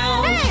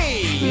around.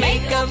 Hey!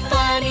 Make a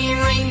funny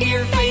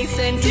reindeer face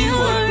and do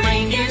a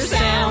reindeer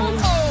sound.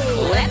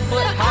 Oh! Left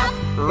foot hop,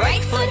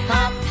 right foot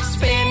hop,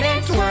 spin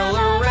and twirl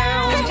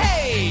around.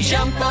 Hey!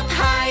 Jump up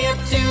high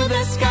up to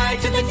the sky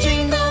to the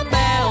jingle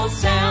bell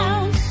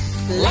sound.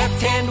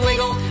 Left hand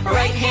wiggle,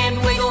 right hand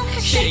wiggle,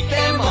 shake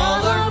them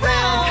all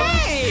around.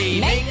 Hey!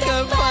 Make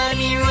a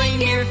funny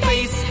reindeer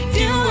face,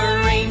 do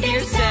a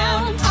reindeer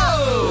sound.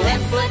 Oh!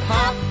 Left foot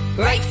hop,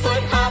 right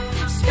foot hop,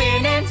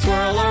 spin and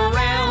twirl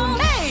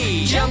around.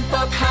 Hey! Jump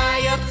up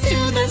high up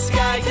to the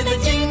sky to the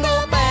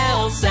jingle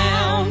bell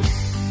sound.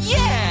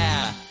 Yeah!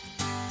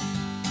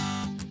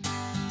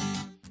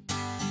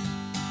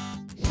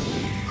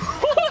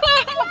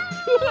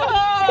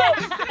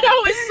 That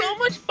was so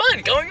much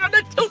fun going on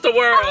the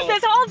tilt-a-whirl. Oh,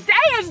 this whole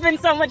day has been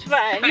so much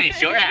fun. It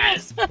sure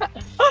has. And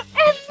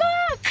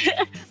look,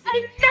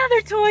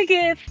 another toy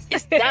gift.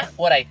 Is that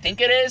what I think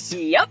it is?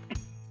 Yep.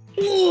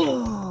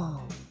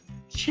 Whoa,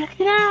 check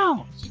it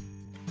out.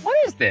 What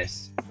is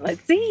this?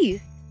 Let's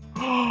see.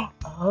 Oh.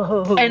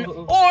 An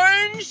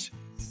orange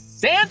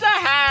Santa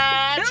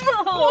hat.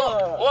 Cool.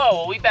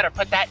 Whoa, we better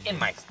put that in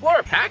my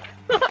explorer pack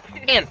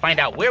and find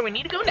out where we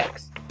need to go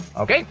next.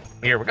 Okay,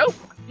 here we go.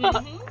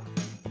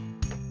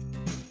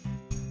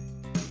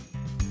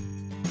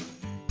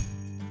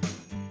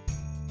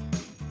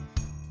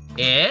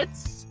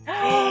 It's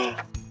a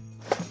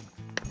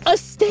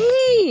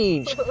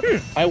stage.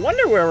 I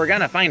wonder where we're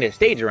gonna find a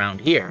stage around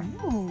here.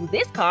 Ooh,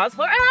 this calls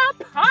for a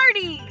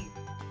party.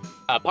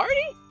 A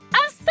party?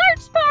 A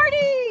search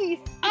party.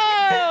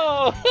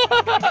 Oh,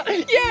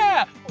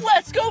 yeah,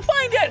 let's go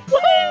find it.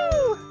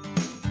 Woo!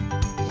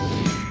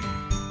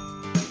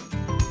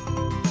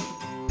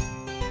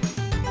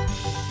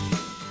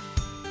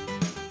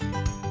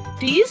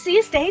 Do you see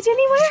a stage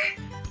anywhere?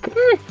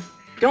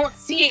 Don't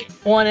see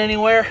one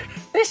anywhere.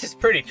 This is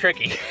pretty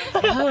tricky.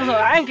 Oh,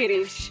 I'm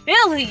getting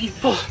chilly.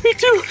 Oh, me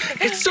too.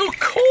 It's so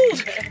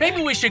cold.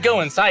 Maybe we should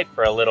go inside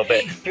for a little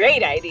bit.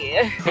 Great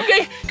idea.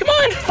 Okay, come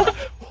on.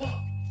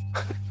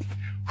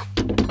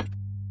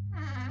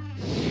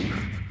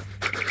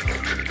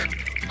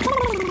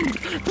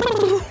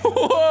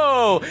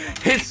 Whoa,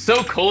 it's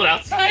so cold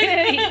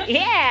outside.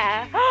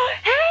 Yeah.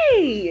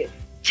 Hey,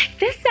 check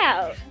this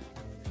out.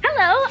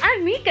 Hello,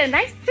 I'm Meekah.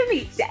 Nice to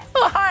meet you.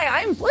 Oh,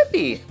 hi, I'm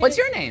Blippi. What's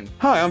your name?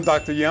 Hi, I'm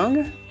Dr.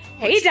 Young.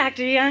 Hey,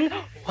 Dr. Young.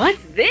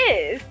 What's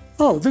this?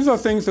 Oh, these are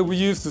things that we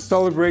use to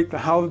celebrate the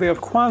holiday of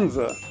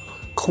Kwanzaa.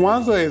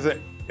 Kwanzaa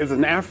is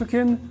an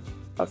African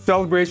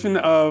celebration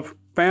of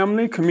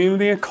family,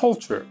 community, and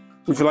culture.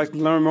 Would you like to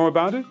learn more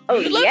about it?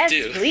 Oh, I'd love yes,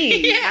 to.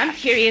 please. Yeah. I'm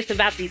curious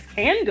about these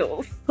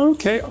candles.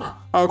 Okay.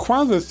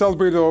 Kwanzaa is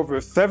celebrated over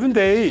 7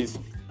 days.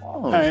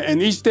 And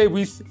each day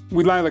we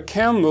light a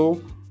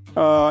candle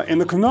in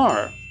the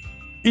Kunar.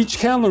 Each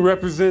candle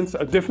represents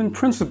a different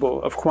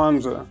principle of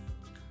Kwanzaa.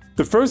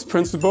 The first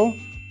principle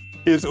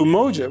is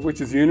umoja, which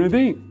is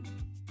unity.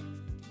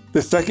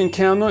 The second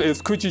candle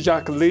is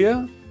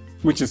Kuchijakalia,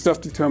 which is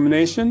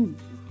self-determination.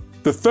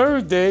 The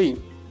third day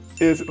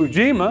is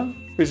Ujima,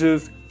 which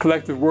is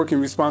collective work and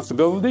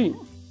responsibility.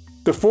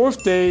 The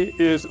fourth day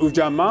is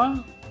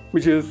Ujamaa,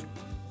 which is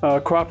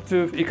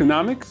cooperative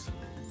economics.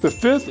 The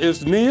fifth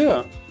is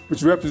Nia,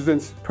 which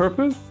represents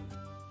purpose.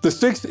 The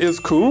sixth is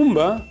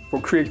Kuumba for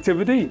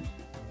creativity.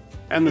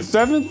 And the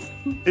seventh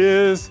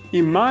is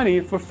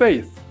Imani for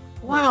faith.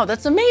 Wow,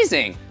 that's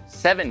amazing.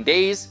 7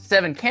 days,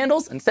 7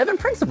 candles, and 7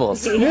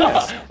 principles.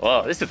 Yes.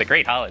 Whoa, this is a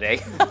great holiday.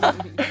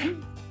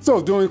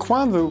 So during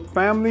Kwanzaa,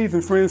 families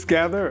and friends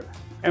gather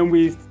and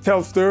we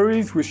tell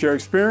stories, we share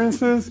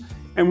experiences,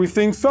 and we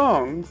sing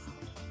songs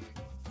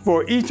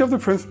for each of the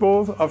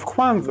principles of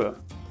Kwanzaa.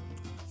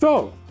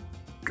 So,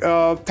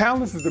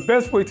 talents is the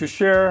best way to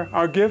share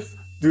our gifts.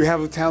 Do you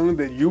have a talent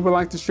that you would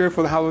like to share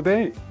for the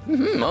holiday?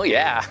 Oh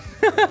yeah.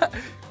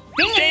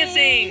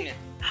 Dancing!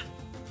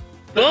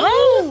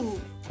 Oh!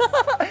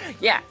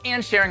 Yeah,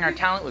 and sharing our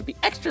talent would be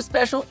extra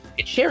special if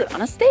we share it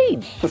on a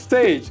stage. The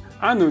stage,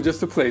 I know just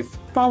the place.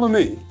 Follow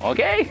me.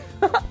 Okay.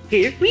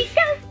 Here we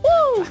go.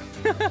 Woo!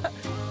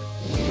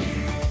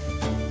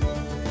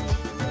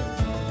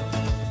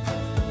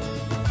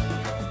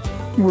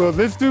 Will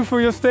this do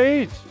for your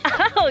stage?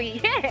 Oh,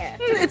 yeah.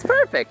 It's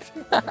perfect.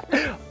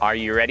 Are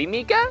you ready,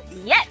 Meekah?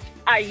 Yes.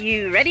 Are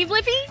you ready,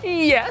 Blippi?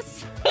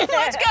 Yes.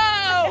 Let's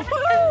go!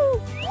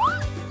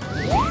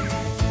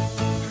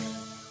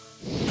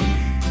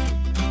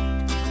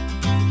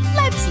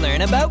 Let's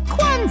learn about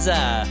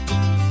Kwanzaa.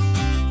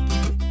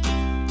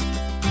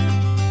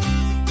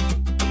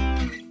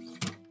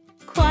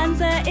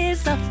 Kwanzaa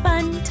is a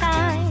fun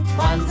time.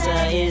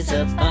 Kwanzaa is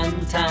a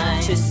fun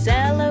time To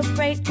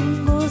celebrate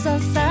Nguzo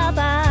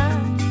Saba.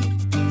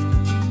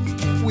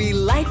 We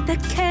light the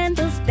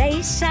candles,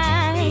 they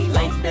shine.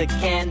 Light the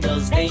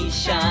candles, they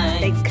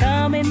shine. They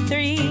come in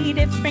 3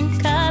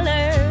 different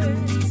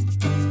colors.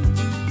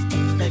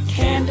 The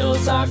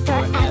candles are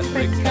for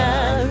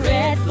Africa,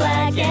 red,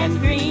 black, and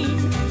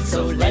green.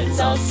 So let's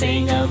all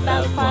sing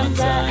about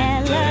Kwanzaa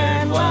and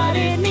learn what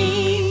it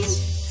means.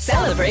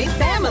 Celebrate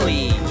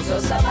family,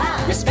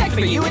 respect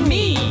for you and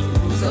me.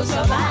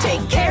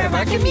 Take care of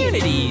our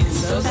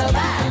communities.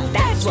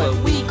 That's what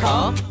we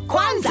call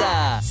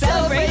Kwanzaa.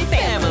 Celebrate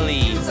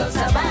family,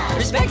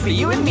 respect for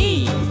you and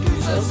me.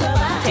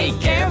 Take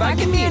care of our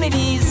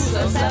communities.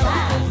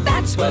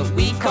 That's what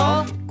we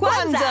call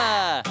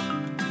Kwanzaa.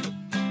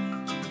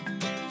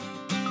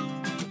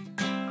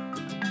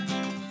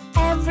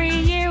 Every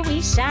year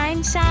we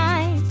shine,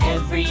 shine.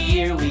 Every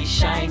year we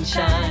shine,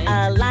 shine.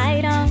 A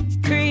light on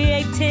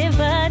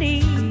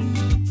creativity.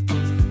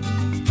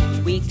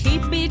 We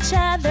keep each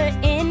other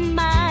in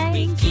mind.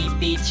 We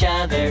keep each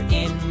other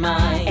in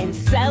mind. And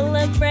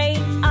celebrate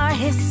our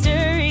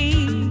history.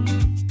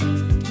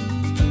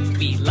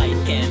 We light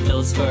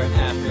candles for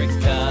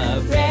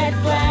Africa, red,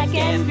 black,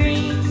 and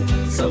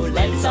green. So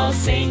let's all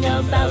sing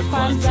about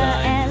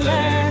Kwanzaa and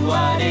learn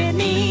what it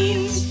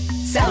means.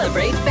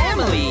 Celebrate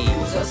family,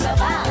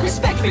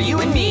 respect for you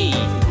and me.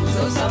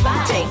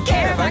 Take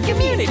care of our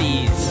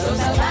communities.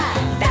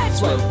 That's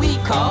what we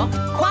call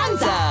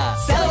Kwanzaa.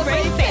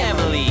 Celebrate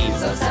family,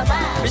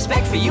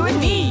 respect for you and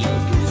me.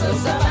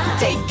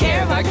 Take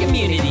care of our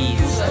communities.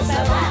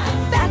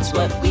 That's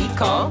what we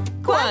call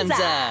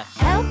Kwanzaa.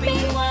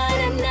 Helping one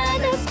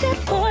another's good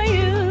for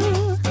you.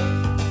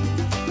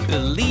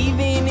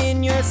 Believing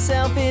in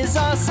yourself is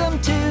awesome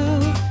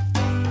too.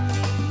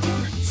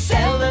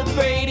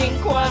 Celebrating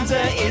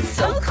Kwanzaa is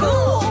so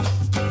cool.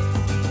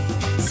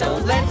 So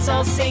let's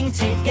all sing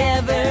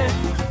together,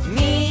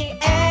 me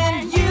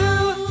and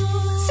you.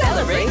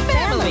 Celebrate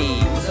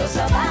family,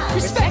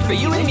 respect for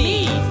you and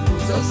me.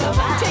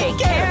 Take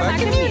care of our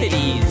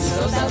communities.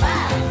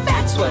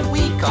 That's what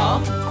we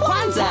call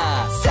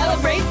Kwanzaa.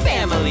 Celebrate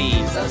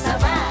family,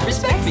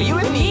 respect for you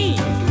and me.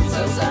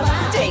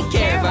 Take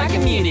care of our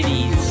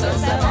communities.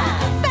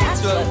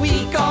 That's what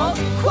we call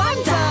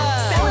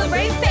Kwanzaa.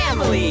 Celebrate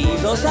family,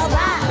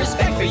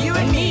 respect for you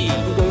and me.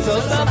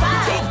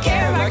 Take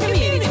care of our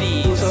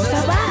communities.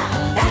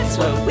 That's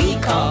what we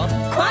call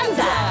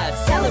Kwanzaa.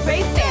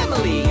 Celebrate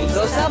family,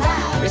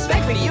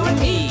 respect for you and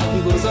me.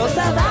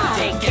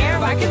 Take care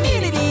of our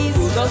communities.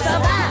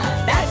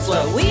 That's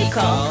what we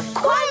call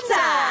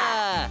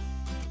Kwanzaa.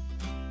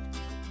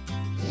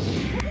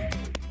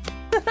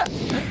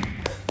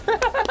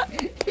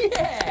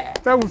 Yeah!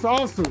 That was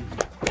awesome.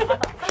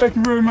 Thank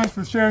you very much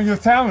for sharing your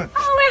talent.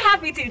 Oh, we're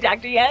happy to,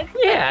 Dr. Young.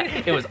 Yeah,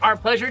 it was our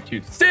pleasure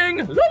to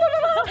sing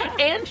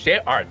and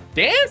share our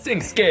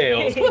dancing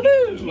skills.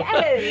 Woohoo!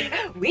 Yes,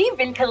 we've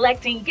been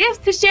collecting gifts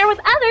to share with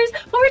others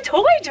for a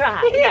toy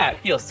drive. Yeah, it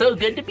feels so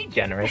good to be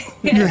generous.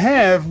 You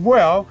have?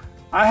 Well,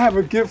 I have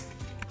a gift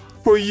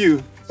for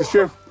you to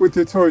share with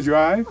your toy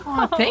drive.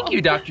 Oh, thank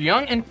you, Dr.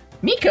 Young. And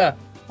Meekah,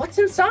 what's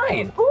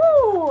inside?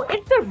 Ooh,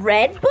 it's a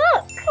red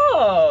book.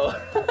 Oh.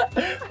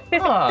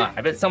 Oh,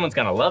 I bet someone's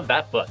gonna love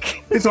that book.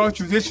 It's our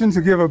tradition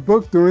to give a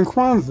book during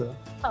Kwanzaa.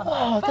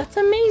 Oh, that's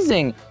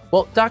amazing.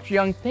 Well, Dr.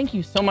 Young, thank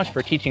you so much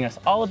for teaching us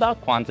all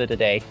about Kwanzaa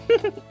today.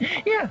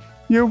 Yeah.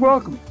 You're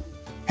welcome.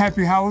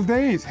 Happy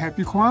holidays.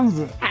 Happy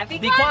Kwanzaa. Happy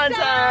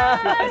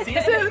Kwanzaa! See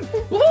you soon!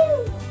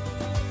 Woo!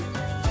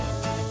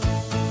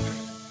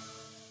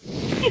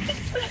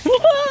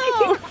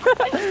 Whoa!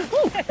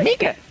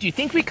 Meekah, do you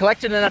think we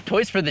collected enough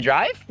toys for the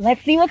drive?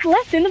 Let's see what's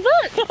left in the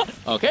book.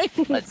 Okay,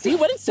 let's see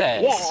what it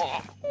says.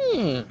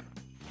 Yeah.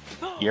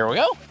 Here we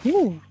go.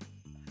 Ooh.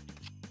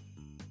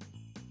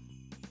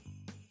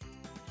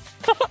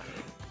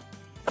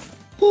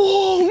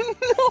 Oh,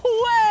 no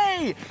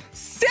way!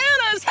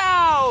 Santa's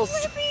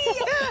house!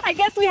 I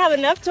guess we have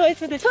enough toys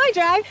for the toy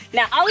drive.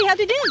 Now all we have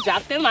to do is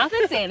drop them off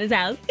at Santa's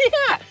house.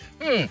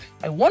 Yeah.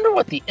 I wonder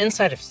what the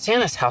inside of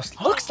Santa's house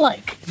looks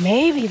like.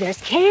 Maybe there's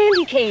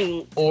candy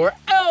canes. Or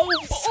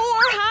elves.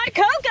 Or hot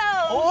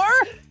cocoa. Or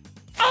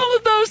all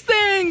of those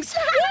things.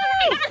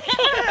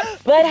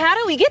 But how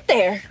do we get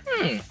there?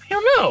 I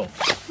don't know.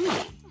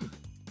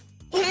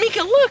 Oh,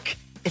 Meekah, look.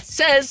 It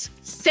says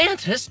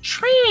Santa's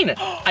train.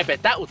 I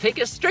bet that will take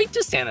us straight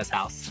to Santa's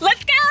house.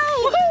 Let's go!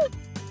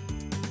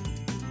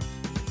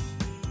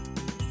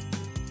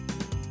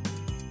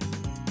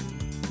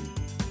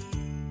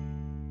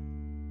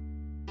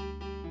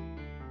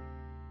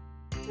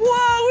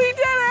 Whoa, we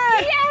did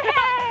it!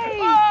 Yay!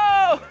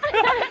 Whoa!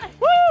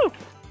 Woo!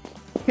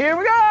 Here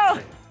we go!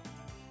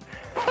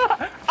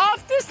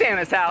 Off to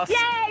Santa's house.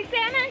 Yay,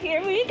 Santa,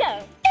 here we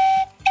go.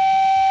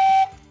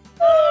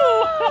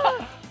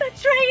 Woo! The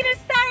train is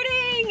starting!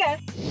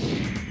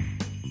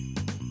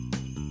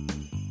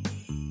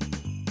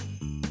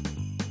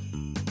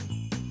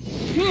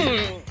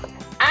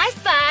 I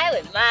spy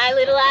with my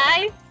little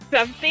eye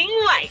something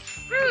white.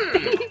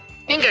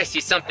 Think I see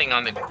something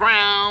on the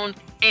ground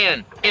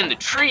and in the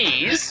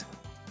trees.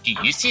 Do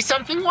you see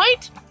something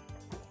white?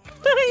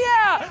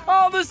 Yeah,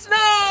 all the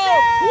snow!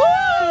 Woo!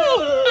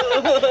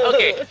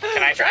 Okay,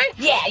 can I try?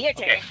 Yeah, your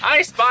turn. Okay,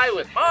 I spy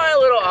with my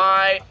little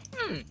eye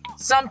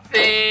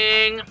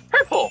something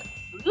purple.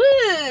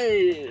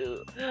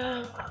 Ooh.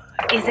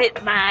 Is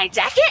it my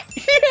jacket?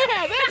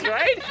 Yeah, that's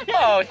right.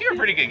 Oh, you're a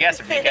pretty good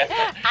guesser, Meekah.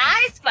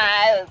 I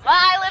spy with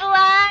my little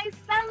eye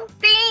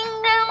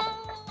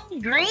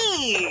something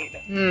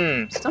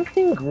green.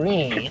 Something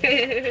green.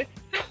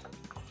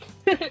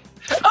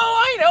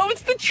 Oh, I know,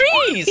 it's the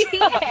trees.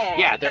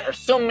 Yeah, there are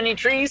so many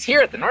trees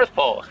here at the North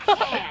Pole.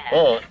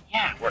 Oh,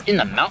 yeah, we're in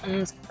the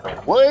mountains,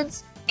 the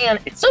woods, and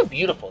it's so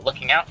beautiful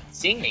looking out and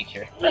seeing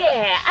nature.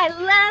 Yeah, I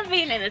love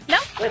being in the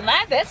snow with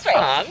my best friend.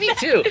 Aw, me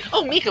too.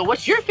 Oh, Meekah,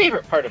 what's your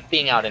favorite part of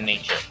being out in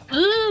nature?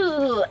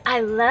 Ooh, I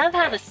love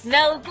how the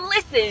snow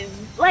glistens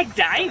like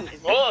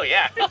diamonds. Oh,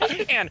 yeah.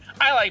 And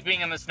I like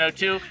being in the snow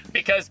too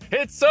because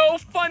it's so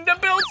fun to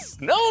build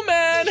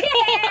snowmen.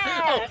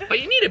 Yeah. Oh, but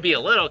you need to be a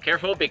little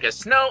careful because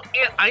snow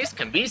and ice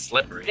can be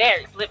slippery.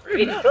 Very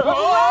slippery.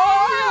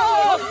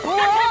 Whoa!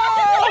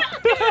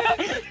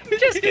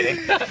 Just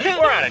kidding.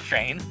 We're on a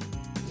train.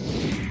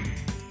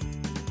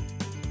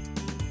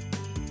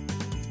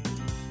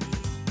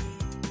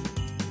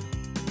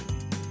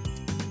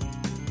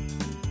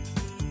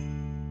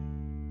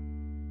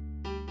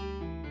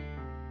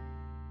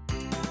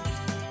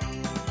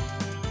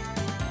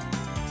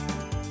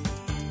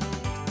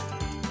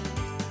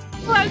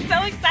 Oh, I'm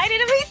so excited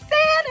to meet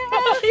Santa.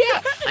 Oh,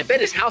 yeah. I bet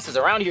his house is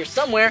around here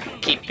somewhere.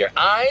 Keep your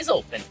eyes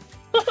open.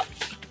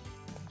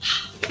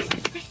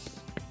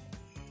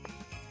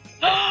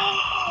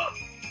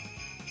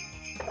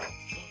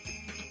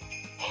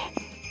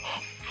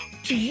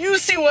 Do you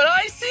see what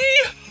I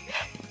see?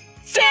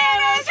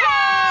 Santa's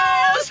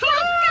house!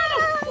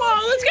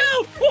 Whoa, let's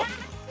go! Whoa.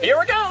 Here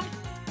we go!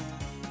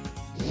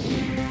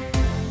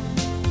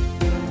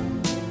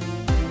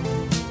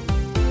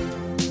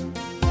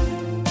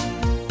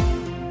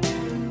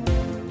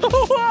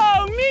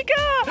 Whoa,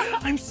 Meekah!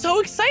 I'm so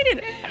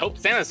excited. I hope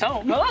Santa's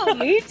home. Oh,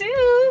 me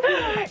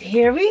too.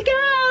 Here we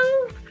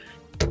go.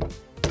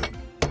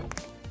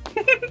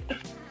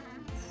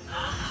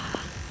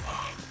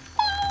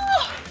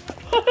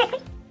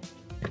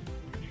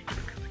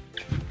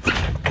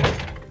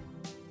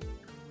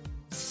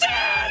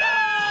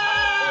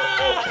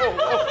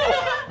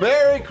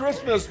 Merry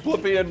Christmas,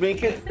 Blippi and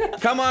Meekah.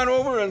 Come on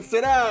over and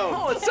sit down.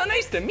 Oh, it's so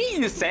nice to meet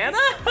you, Santa.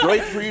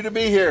 Great for you to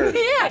be here.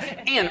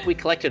 Yeah, and we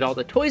collected all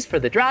the toys for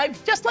the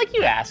drive, just like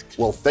you asked.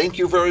 Well, thank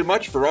you very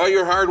much for all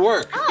your hard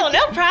work. Oh,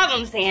 no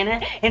problem, Santa.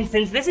 And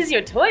since this is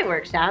your toy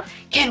workshop,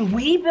 can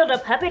we build a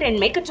puppet and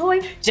make a toy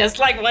just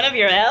like one of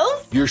your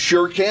elves? You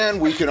sure can.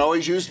 We can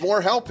always use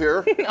more help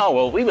here. Oh,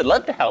 well, we would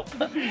love to help.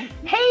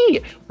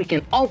 Hey, we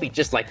can all be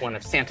just like one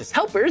of Santa's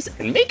helpers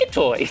and make a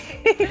toy.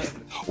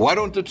 Why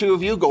don't the two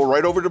of you go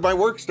right over to my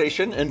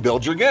workstation and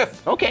build your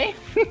gift? Okay,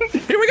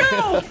 here we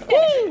go.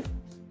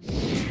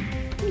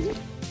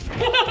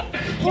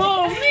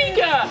 Whoa,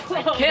 Meekah!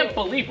 I can't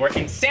believe we're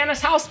in Santa's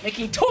house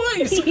making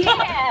toys.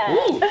 Yeah.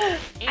 Ooh.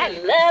 I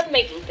love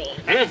making things.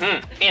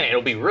 And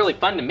it'll be really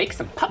fun to make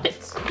some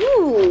puppets.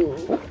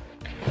 Ooh.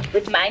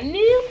 With my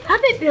new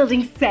puppet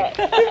building set.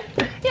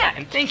 Yeah,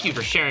 and thank you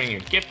for sharing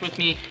your gift with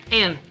me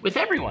and with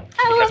everyone,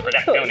 Oh, because of we're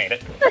gonna course. donate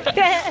it.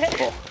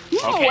 Ooh,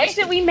 Okay. what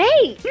should we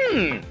make?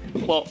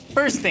 Well,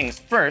 first things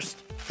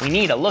first, we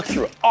need to look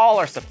through all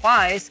our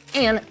supplies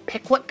and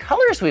pick what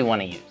colors we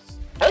want to use.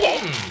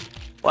 Okay.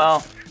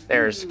 Well,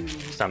 there's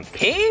some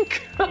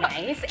pink.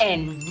 Nice.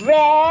 And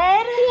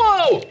red.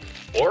 Whoa!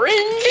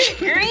 Orange.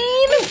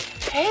 Green.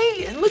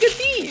 Hey, and look at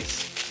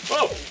these.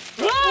 Whoa.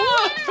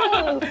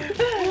 Whoa.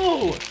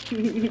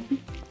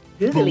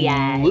 Googly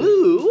eyes.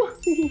 Blue.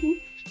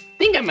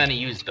 I think I'm gonna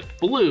use the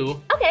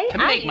blue Okay, to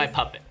I'll make my use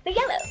puppet. The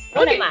yellow.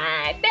 One Okay. of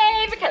my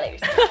favorite colors.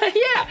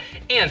 Yeah,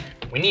 and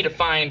we need to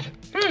find,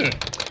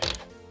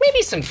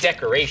 maybe some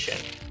decoration.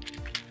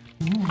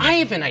 I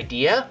have an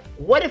idea.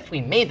 What if we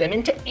made them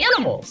into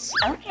animals?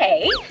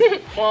 Okay.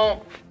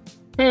 Well,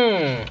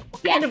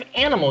 what kind of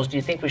animals do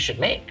you think we should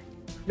make?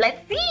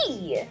 Let's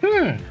see.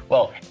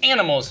 Well,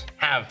 animals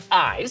have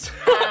eyes,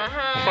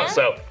 Uh-huh.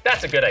 so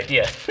that's a good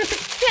idea.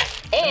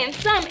 And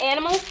some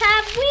animals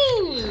have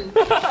wings.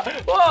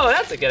 Whoa,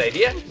 that's a good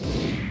idea.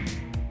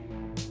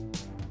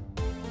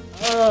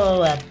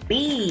 Oh, a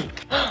beak.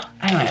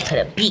 I want to put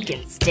a beak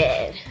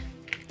instead.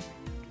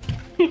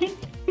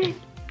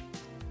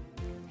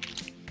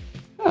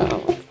 Oh,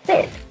 what's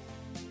this?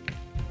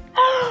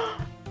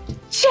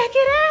 Check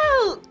it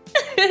out!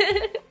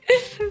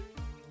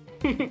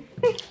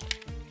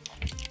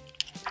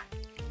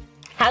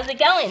 How's it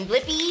going,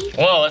 Blippi?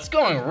 Well, it's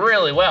going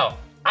really well.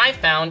 I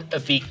found a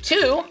beak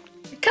too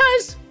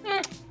because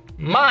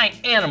my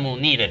animal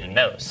needed a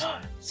nose.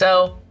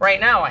 So right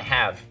now I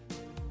have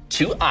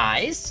 2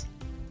 eyes,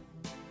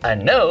 a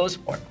nose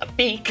or a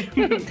beak,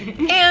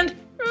 and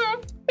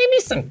maybe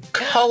some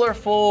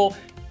colorful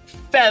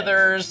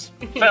feathers,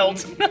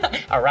 felt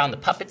around the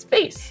puppet's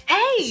face.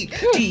 Hey,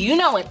 do you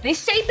know what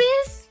this shape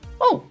is?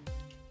 Oh,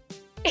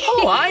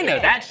 I know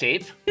that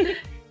shape.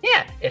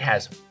 Yeah, it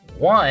has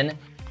 1,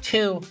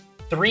 2,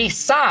 3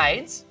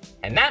 sides,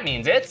 and that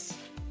means it's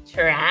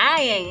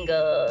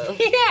Triangle.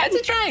 yeah, it's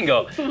a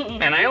triangle.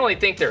 And I only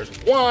think there's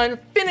one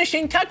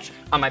finishing touch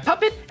on my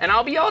puppet and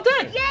I'll be all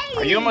done. Yay!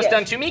 Are you almost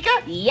done too,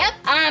 Meekah? Yep,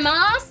 I'm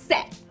all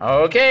set.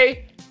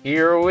 Okay,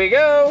 here we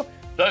go.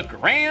 The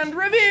grand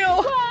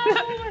reveal.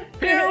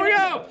 Here we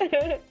go.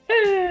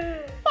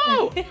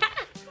 Oh.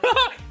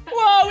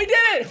 Whoa, we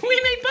did it. We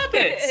made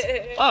puppets.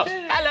 Oh,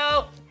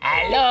 hello.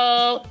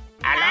 Hello.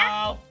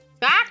 Hello.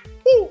 Ah.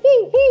 Ooh,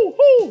 ooh, ooh,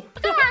 ooh.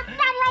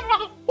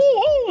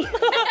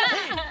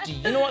 Do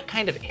you know what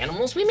kind of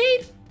animals we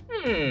made?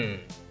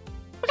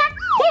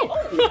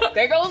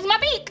 There goes my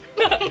beak.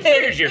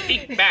 Here's your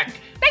beak back.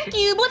 Thank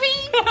you,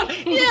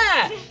 Blippi.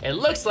 Yeah, it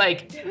looks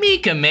like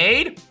Meekah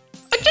made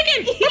a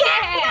chicken.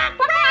 Yeah.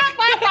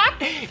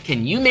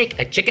 Can you make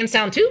a chicken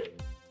sound too?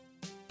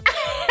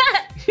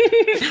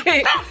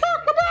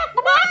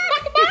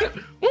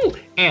 Ooh,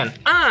 and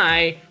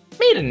I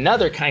made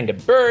another kind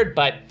of bird,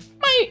 but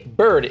my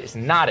bird is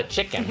not a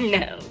chicken.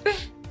 No.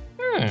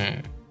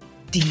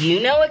 Do you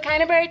know what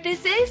kind of bird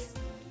this is?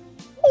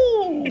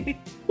 Ooh.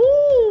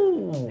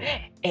 Ooh.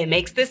 It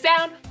makes the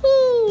sound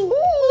ooh.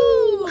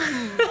 Ooh.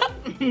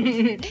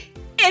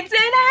 It's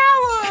an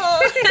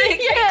owl.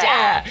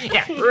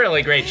 Yeah,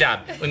 really great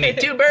job. We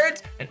made 2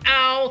 birds, an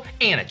owl,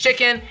 and a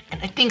chicken,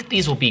 and I think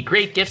these will be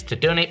great gifts to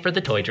donate for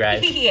the toy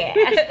drive. Yeah.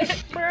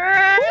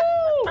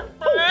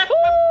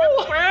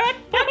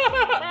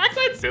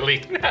 That's silly.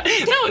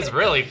 That was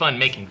really fun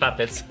making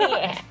puppets.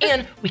 Yeah.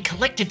 And we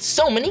collected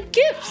so many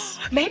gifts.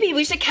 Maybe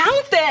we should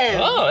count them.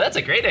 Oh, that's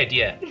a great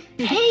idea.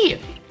 Hey,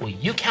 will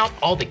you count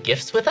all the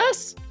gifts with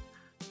us?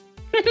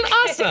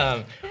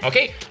 Awesome.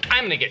 Okay,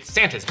 I'm gonna get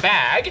Santa's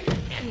bag,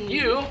 and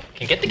you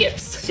can get the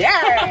gifts.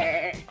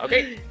 Sure.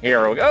 Okay,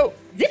 here we go.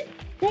 Zip.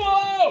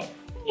 Whoa!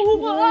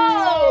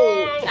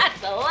 Whoa.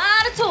 That's a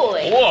lot of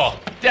toys. Whoa,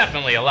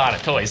 definitely a lot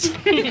of toys.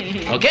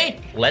 Okay,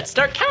 let's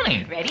start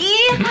counting. Ready?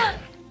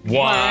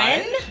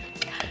 1,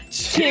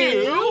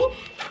 2,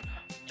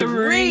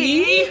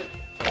 3,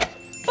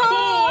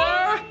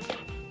 4,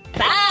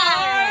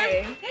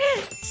 5,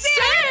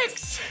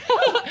 6.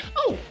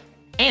 Oh,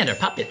 and our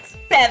puppets.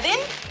 7,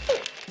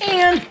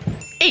 And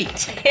 8.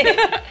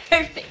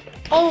 Perfect.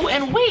 Oh,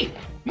 and wait,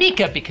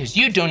 Meekah, because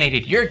you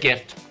donated your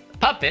gift,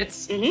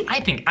 puppets, I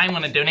think I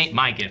want to donate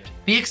my gift,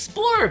 the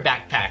Explorer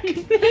backpack.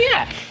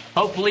 Yeah,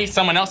 hopefully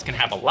someone else can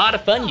have a lot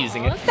of fun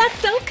using it. That's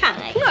so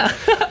kind.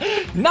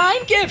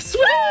 9 gifts,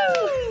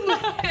 woo!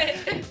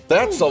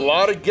 That's a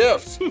lot of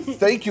gifts.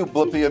 Thank you,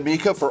 Blippi and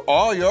Meekah, for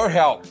all your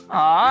help.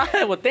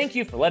 Aw, well, thank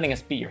you for letting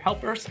us be your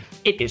helpers.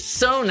 It is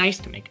so nice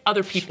to make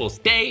other people's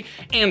day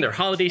and their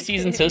holiday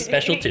season so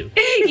special too.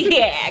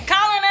 Yeah,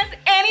 call on us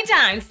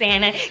anytime,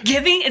 Santa.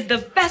 Giving is the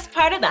best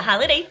part of the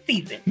holiday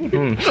season.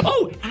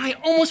 Oh, and I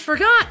almost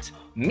forgot.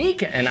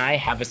 Meekah and I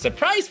have a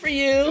surprise for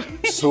you.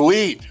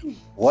 Sweet.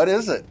 What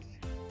is it?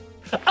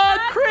 A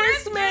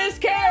Christmas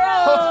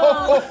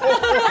Carol!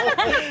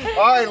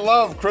 I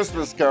love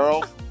Christmas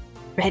carols.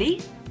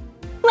 Ready?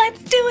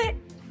 Let's do it.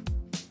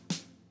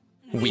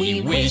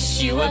 We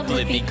wish you a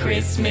Blippi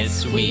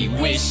Christmas. We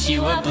wish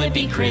you a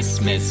Blippi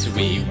Christmas.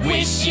 We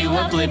wish you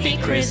a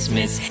Blippi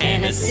Christmas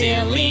and a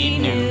silly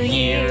New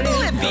Year.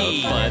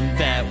 Blippi! The fun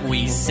that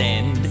we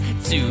send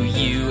to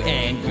you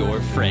and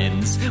your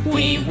friends.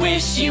 We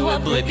wish you a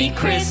Blippi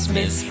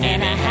Christmas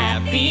and a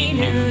happy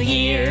New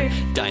Year.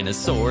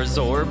 Dinosaurs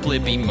or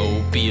Blippi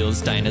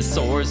mobiles,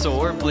 dinosaurs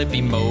or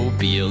Blippi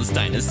mobiles,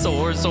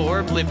 dinosaurs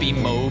or Blippi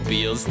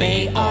mobiles.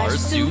 They are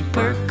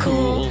super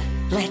cool.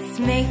 Let's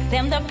make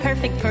them the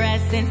perfect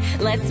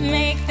presents. Let's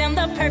make them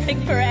the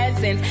perfect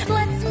presents.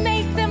 Let's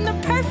make them the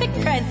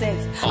perfect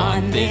presents.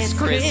 On this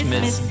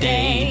Christmas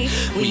Day,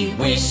 we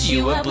wish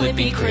you a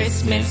Blippi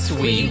Christmas.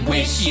 We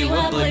wish you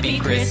a Blippi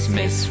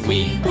Christmas.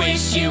 We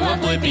wish you a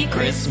Blippi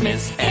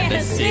Christmas and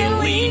a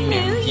silly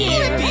New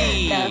Year.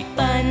 The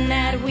fun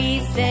that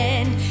we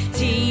send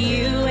to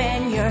you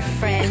and your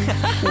friends.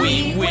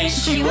 We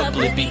wish you a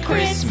Blippi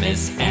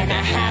Christmas and a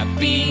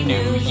happy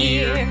New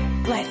Year.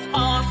 Let's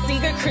all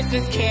sing a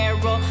Christmas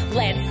carol.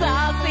 Let's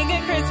all sing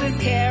a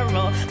Christmas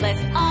carol. Let's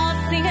all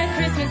sing a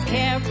Christmas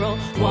carol.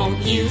 Won't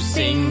you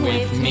sing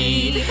with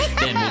me?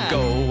 Then we'll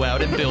go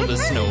out and build a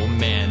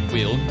snowman.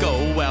 We'll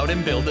go out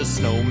and build a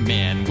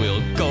snowman.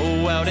 We'll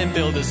go out and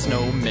build a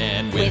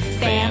snowman with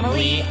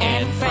family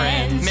and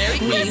friends. Merry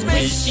Christmas!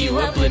 We wish you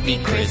a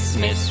Blippi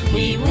Christmas.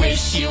 We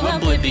wish you a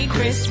Blippi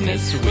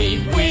Christmas. We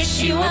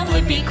wish you a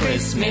Blippi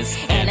Christmas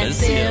and a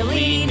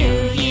silly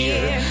New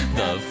Year.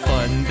 The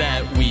fun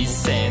that we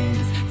send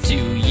to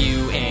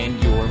you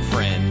and your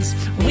friends.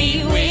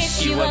 We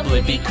wish you a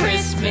Blippi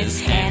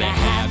Christmas and a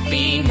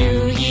happy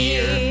New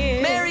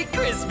Year. Merry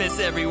Christmas,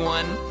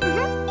 everyone.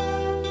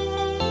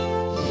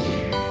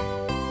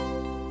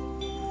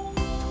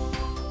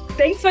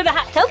 Thanks for the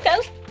hot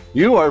cocoa.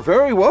 You are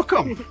very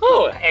welcome.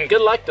 Oh, and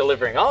good luck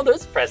delivering all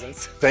those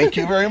presents. Thank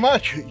you very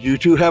much. You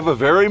two have a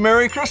very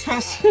Merry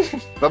Christmas.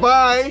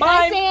 Bye-bye.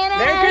 Bye, Santa.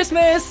 Merry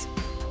Christmas.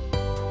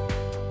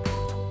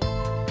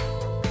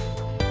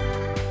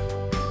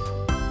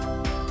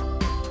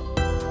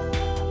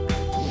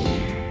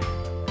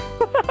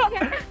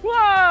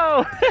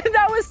 Whoa,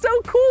 that was so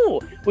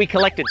cool. We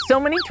collected so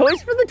many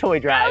toys for the toy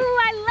drive. Oh,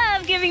 I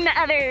love giving to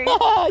others.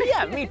 Oh,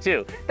 yeah, me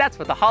too. That's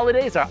what the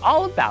holidays are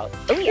all about.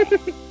 Oh, yeah.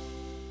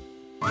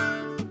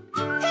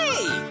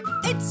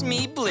 Hey, it's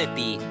me,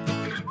 Blippi.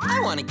 I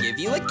want to give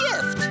you a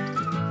gift.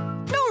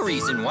 No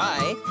reason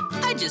why.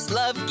 I just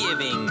love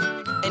giving.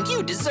 And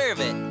you deserve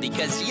it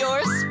because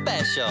you're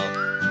special.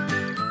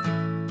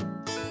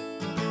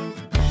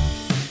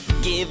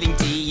 Giving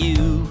to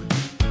you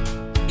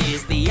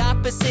is the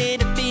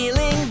opposite of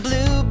feeling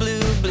blue,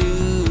 blue,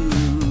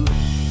 blue.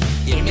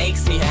 It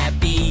makes me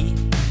happy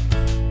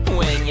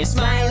when you're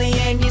smiling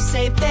and you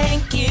say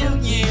thank you,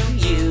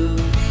 you.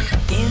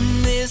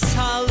 In this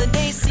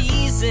holiday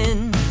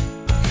season,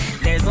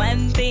 There's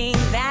one thing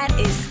that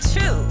is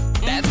true.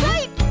 that's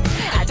right.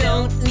 I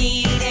don't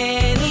need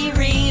any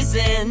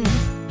reason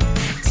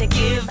To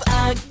give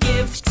a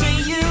gift to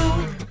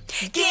you.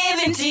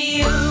 Giving to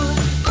you.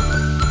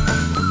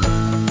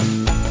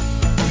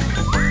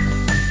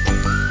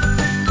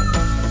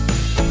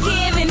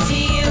 Giving to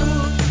you.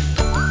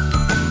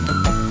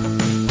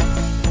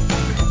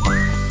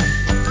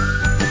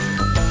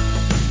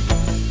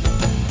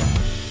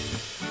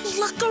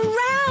 Look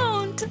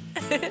around.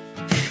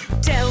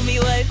 Tell me,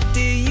 what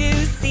do you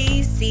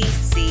see,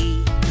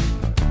 see?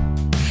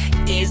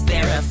 Is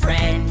there a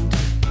friend?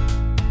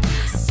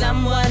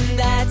 Someone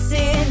that's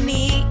in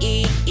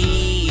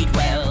need?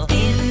 Well,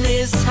 in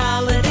this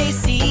holiday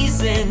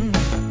season,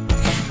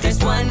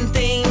 there's one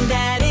thing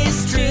that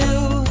is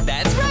true.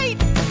 That's right.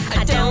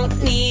 I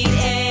don't need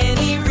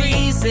any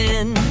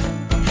reason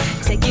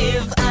to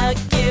give a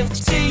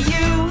gift to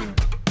you.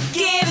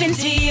 Giving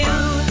to you.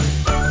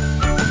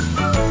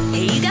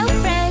 Here you go,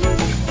 friend.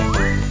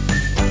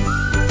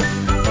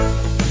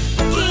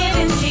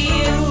 Giving to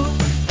you.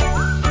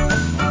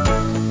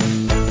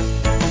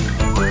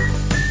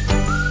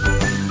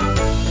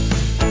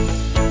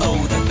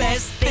 Oh, the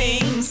best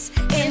things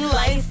in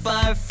life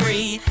are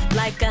free.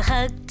 Like a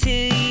hug to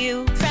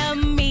you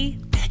from me.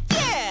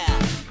 Yeah!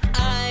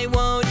 I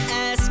won't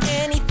ask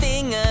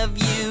anything of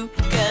you,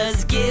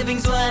 'cause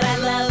giving's what I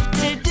love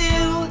to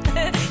do.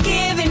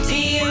 Giving to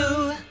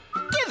you.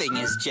 Giving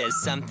is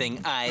just something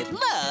I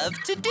love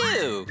to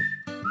do.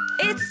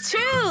 It's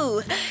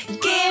true.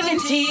 Giving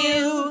to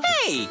you.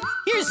 Hey,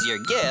 here's your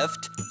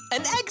gift,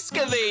 an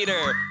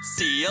excavator.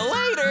 See you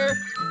later.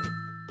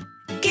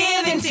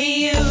 Giving to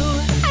you.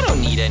 I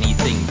don't need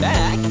anything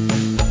back.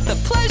 The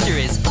pleasure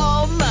is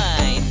all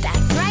mine.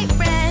 That's right,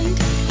 friend.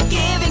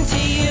 Giving to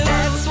you.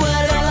 That's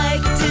what I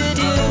like to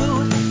do.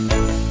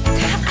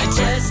 I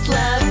just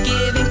love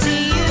giving to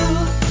you.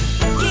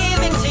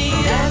 Giving to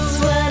you. That's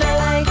what I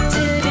like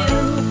to do.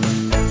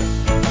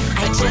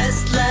 I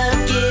just love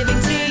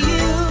giving to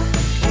you.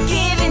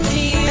 Giving to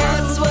you.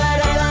 That's what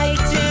I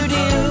like to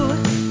do.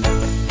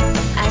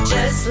 I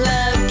just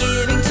love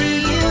giving to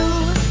you.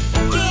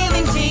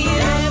 Giving to you.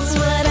 That's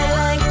what I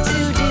like to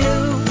do.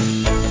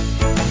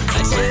 I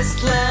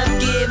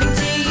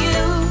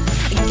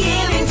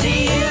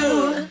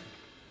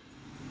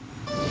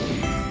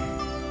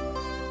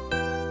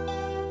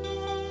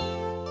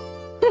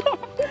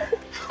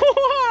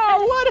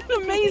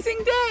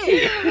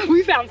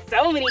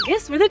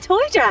for the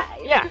toy drive.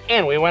 Yeah,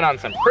 and we went on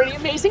some pretty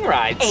amazing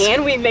rides.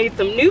 And we made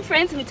some new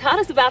friends who taught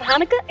us about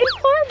Hanukkah and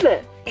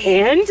Kwanzaa.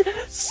 And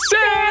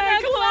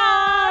Santa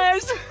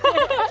Claus!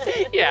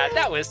 Yeah,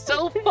 that was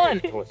so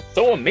fun. It was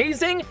so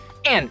amazing.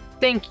 And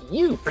thank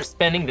you for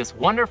spending this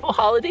wonderful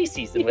holiday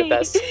season with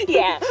us.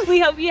 Yeah, we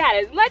hope you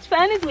had as much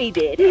fun as we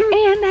did.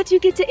 And that you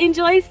get to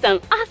enjoy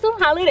some awesome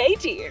holiday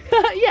cheer.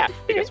 Yeah,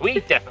 because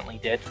we definitely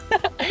did.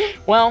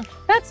 Well,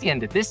 that's the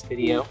end of this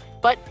video.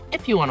 But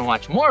if you want to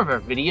watch more of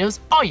our videos,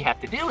 all you have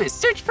to do is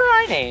search for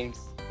our names.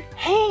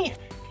 Hey,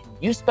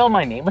 can you spell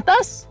my name with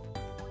us?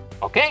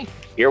 Okay,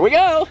 here we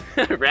go.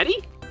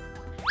 Ready?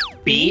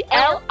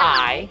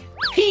 B-L-I-P-P-I.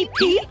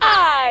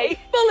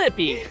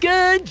 Blippi,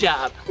 good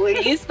job.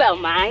 Will you spell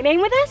my name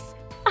with us?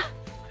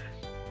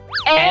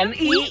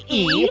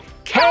 M-E-E-K-A-H.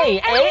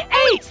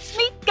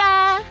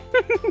 Meekah.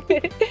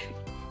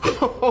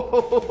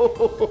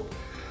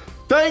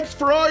 Thanks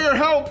for all your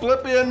help,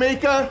 Blippi and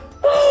Meekah.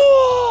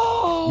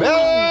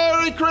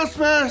 Merry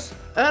Christmas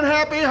and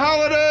Happy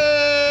Holidays!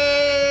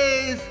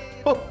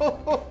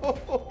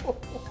 Whoa!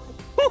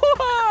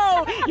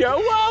 You're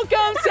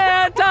welcome,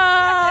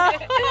 Santa!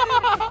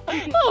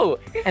 Oh,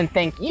 and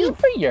thank you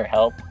for your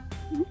help.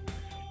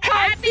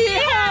 Happy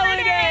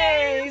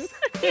Holidays!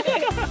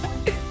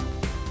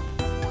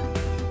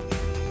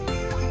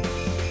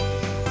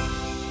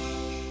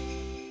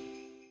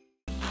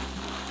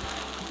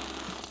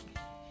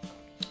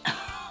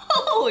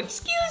 Oh,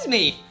 excuse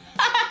me.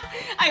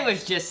 I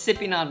was just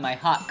sipping on my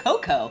hot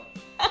cocoa.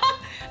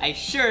 I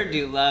sure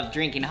do love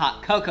drinking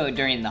hot cocoa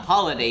during the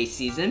holiday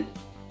season.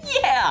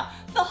 Yeah,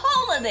 the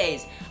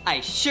holidays. I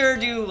sure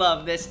do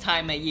love this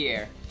time of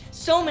year.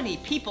 So many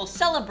people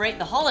celebrate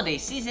the holiday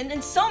season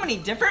in so many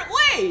different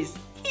ways.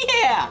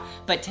 Yeah,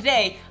 but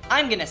today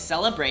I'm gonna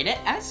celebrate it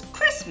as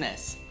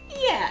Christmas.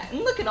 Yeah, and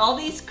look at all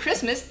these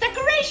Christmas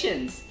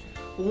decorations.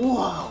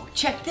 Whoa,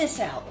 check this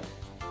out.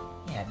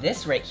 Yeah,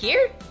 this right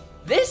here,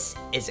 this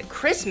is a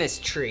Christmas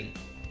tree.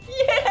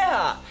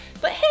 Yeah,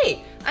 but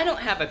hey, I don't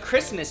have a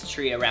Christmas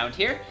tree around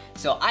here,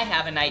 so I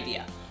have an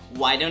idea.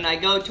 Why don't I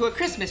go to a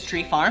Christmas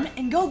tree farm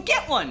and go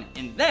get one,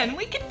 and then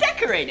we can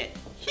decorate it.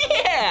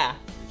 Yeah!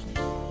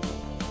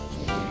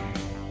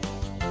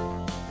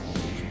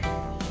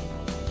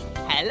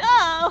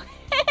 Hello!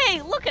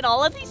 Hey, look at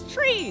all of these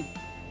trees.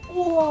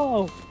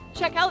 Whoa,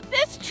 check out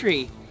this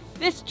tree.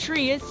 This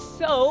tree is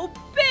so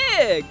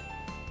big.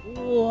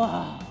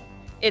 Whoa,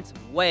 it's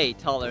way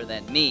taller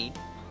than me.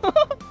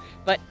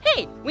 But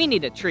hey, we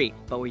need a tree,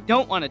 but we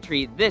don't want a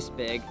tree this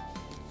big.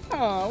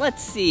 Oh,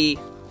 let's see.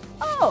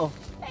 Oh,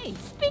 hey,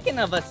 speaking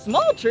of a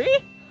small tree,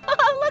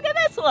 look at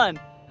this one.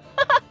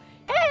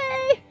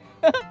 Hey!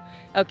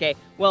 Okay,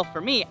 well for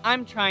me,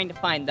 I'm trying to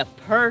find the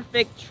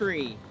perfect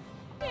tree.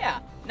 Yeah,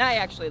 and I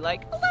actually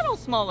like a little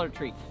smaller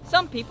tree.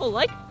 Some people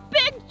like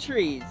big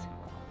trees.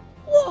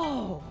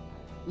 Whoa,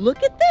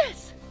 look at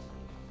this.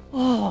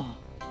 Oh,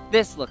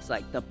 this looks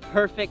like the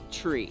perfect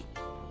tree.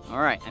 All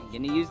right, I'm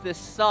gonna use this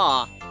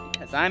saw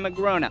because I'm a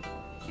grown-up.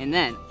 And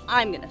then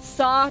I'm gonna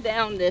saw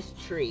down this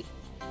tree.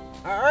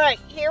 All right,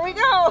 here we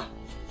go.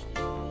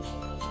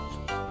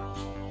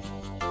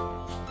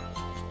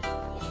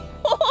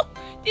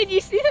 Did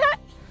you see that?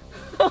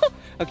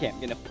 Okay, I'm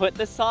gonna put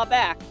the saw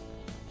back.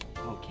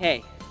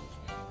 Okay,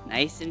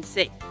 nice and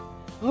safe.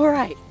 All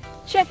right,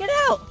 check it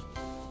out.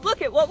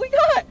 Look at what we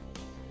got.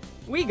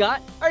 We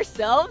got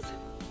ourselves,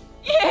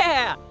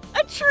 yeah,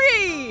 a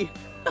tree.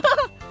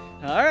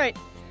 All right,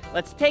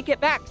 let's take it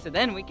back so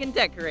then we can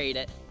decorate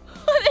it.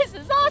 This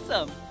is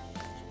awesome.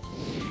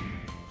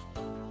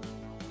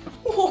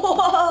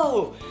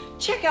 Whoa,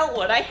 check out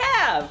what I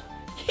have.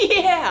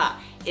 Yeah,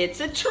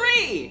 it's a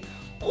tree.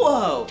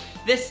 Whoa,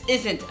 this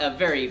isn't a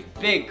very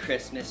big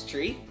Christmas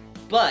tree,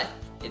 but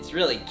it's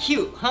really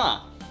cute,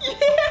 huh?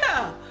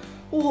 Yeah,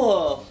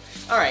 whoa.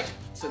 All right,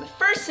 so the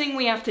first thing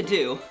we have to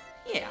do,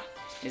 yeah,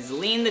 is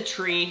lean the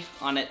tree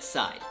on its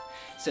side.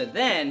 So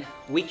then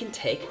we can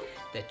take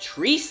the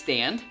tree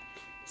stand,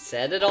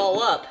 set it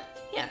all up.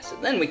 Yeah, so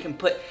then we can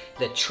put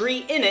the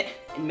tree in it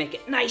and make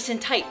it nice and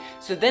tight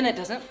so then it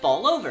doesn't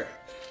fall over.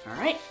 All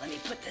right, let me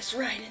put this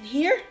right in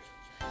here.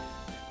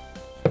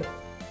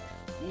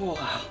 Whoa.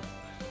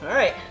 All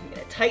right, I'm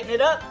gonna tighten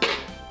it up.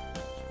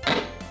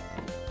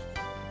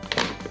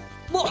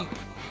 Whoa.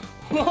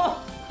 Whoa.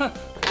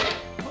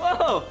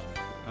 Whoa.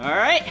 All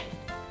right,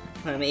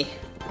 let me,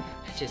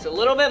 just a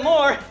little bit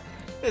more.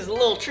 This is a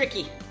little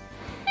tricky.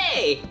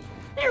 Hey,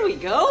 there we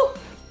go.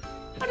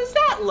 How does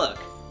that look?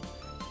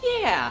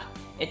 Yeah,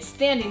 it's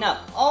standing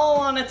up all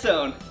on its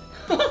own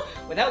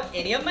without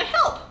any of my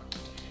help.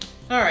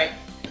 All right,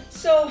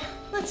 so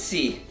let's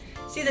see.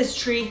 See this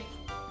tree?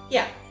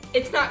 Yeah,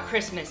 it's not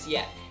Christmas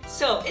yet,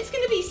 so it's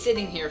gonna be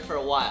sitting here for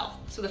a while.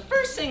 So the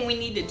first thing we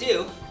need to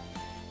do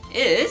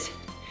is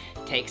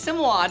take some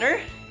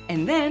water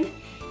and then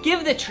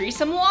give the tree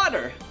some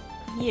water.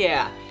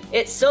 Yeah,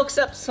 it soaks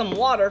up some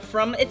water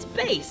from its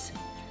base.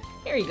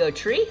 Here you go,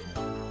 tree.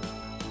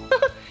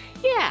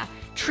 Yeah,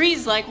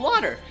 trees like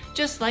water,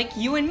 just like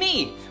you and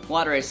me.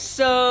 Water is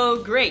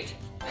so great,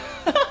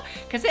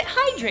 because it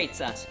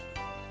hydrates us.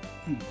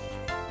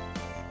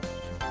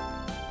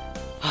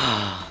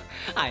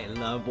 I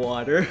love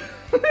water.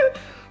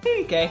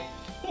 Okay.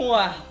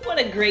 Wow, what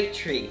a great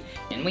tree.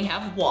 And we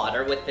have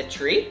water with the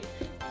tree.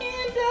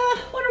 And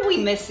what are we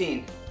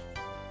missing?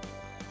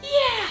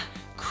 Yeah,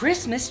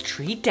 Christmas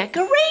tree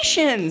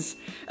decorations.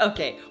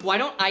 Okay, why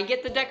don't I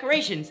get the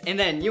decorations and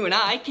then you and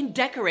I can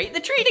decorate the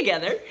tree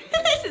together.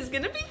 This is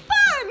gonna be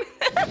fun.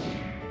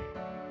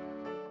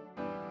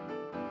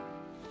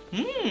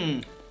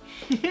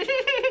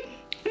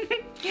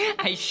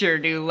 I sure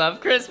do love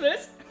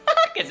Christmas,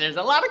 because there's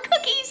a lot of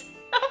cookies.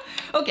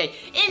 Okay,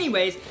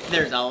 anyways,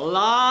 there's a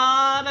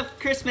lot of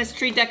Christmas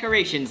tree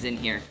decorations in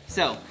here.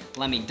 So,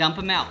 let me dump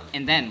them out,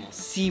 and then we'll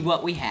see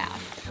what we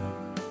have.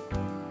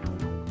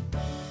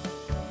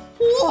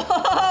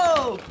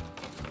 Whoa!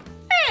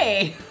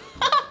 Hey!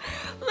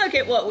 Look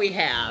at what we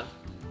have.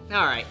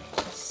 All right,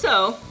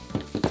 so,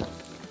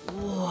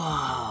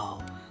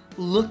 whoa,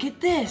 look at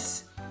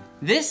this.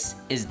 This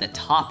is the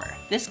topper.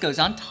 This goes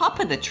on top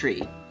of the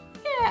tree.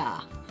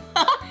 Yeah,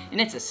 and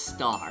it's a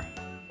star.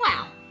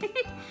 Wow.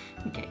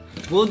 Okay,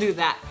 we'll do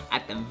that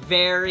at the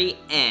very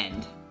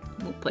end.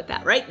 We'll put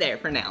that right there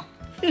for now.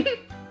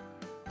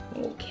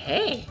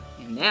 Okay,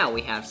 and now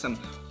we have some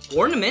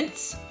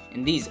ornaments.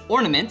 And these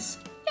ornaments,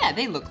 yeah,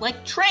 they look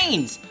like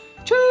trains.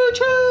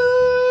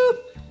 Choo-choo,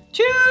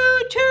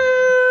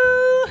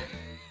 choo-choo.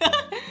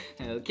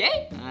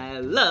 Okay, I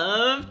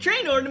love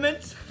train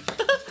ornaments.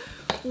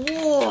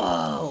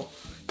 Whoa,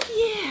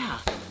 yeah.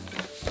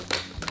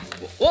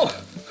 Whoa,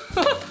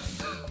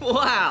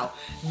 wow,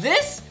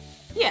 this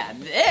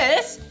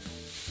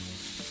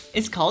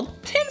is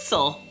called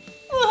tinsel.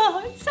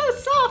 Whoa, it's so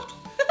soft.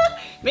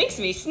 Makes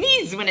me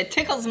sneeze when it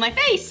tickles my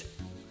face.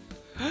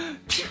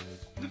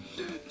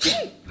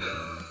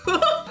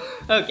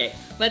 Okay,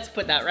 let's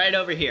put that right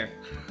over here.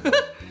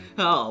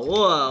 Oh,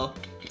 whoa,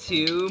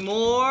 2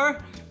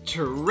 more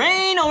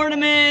train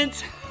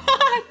ornaments.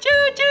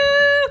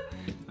 Choo-choo.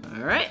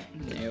 All right,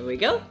 there we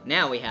go.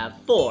 Now we have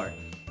 4.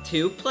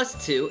 2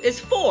 plus 2 is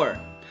 4.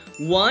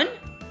 1,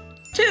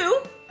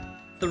 2,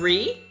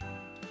 3,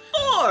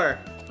 4.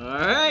 All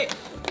right.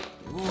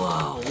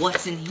 Whoa,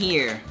 what's in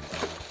here?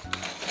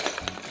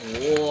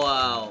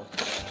 Whoa,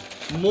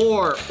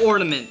 more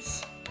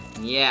ornaments.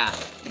 Yeah,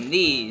 and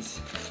these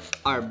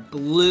are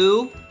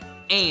blue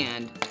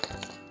and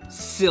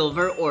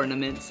silver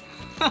ornaments.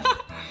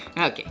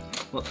 Okay,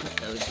 we'll put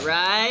those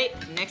right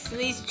next to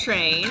these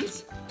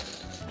trains.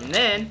 And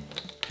then,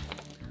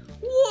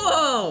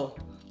 whoa,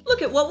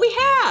 look at what we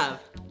have.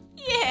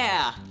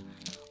 Yeah,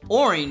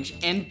 orange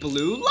and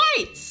blue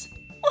lights.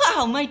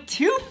 Wow, my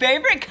 2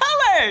 favorite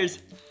colors.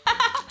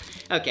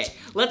 Okay,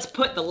 let's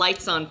put the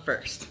lights on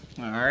first.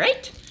 All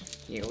right,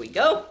 here we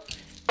go.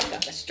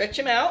 Gotta stretch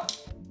them out.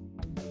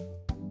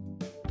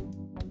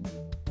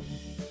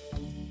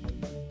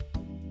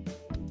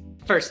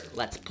 First,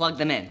 let's plug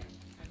them in.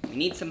 We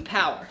need some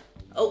power.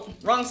 Oh,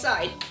 wrong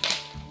side.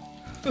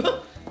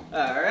 All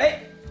right,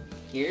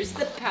 here's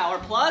the power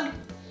plug.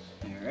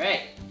 All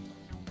right,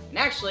 and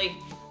actually,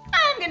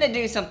 I'm gonna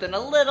do something a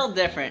little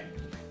different.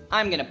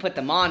 I'm gonna put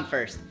them on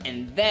first,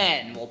 and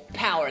then we'll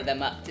power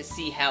them up to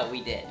see how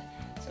we did.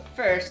 So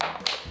first,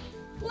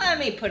 let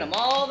me put them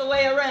all the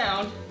way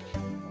around.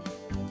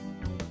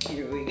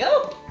 Here we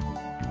go.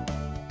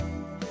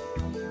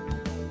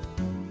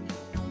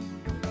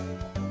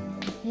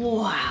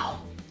 Wow.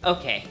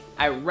 Okay,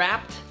 I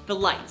wrapped the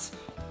lights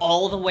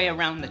all the way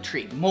around the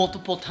tree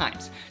multiple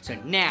times. So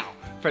now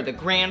for the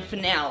grand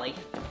finale.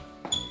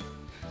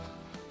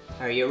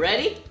 Are you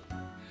ready?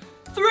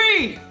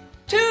 3,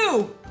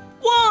 2,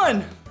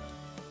 1.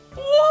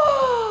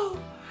 Whoa!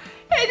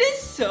 It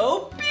is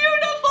so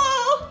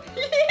beautiful!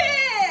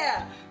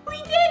 Yeah! We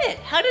did it!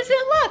 How does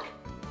it look?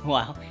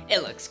 Wow,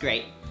 it looks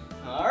great.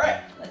 All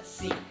right, let's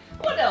see.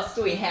 What else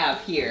do we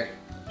have here?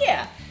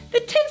 Yeah, the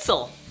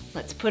tinsel.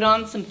 Let's put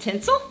on some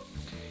tinsel.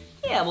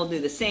 Yeah, we'll do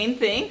the same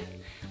thing.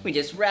 We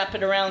just wrap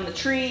it around the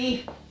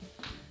tree.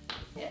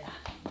 Yeah,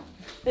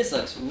 this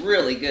looks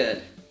really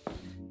good.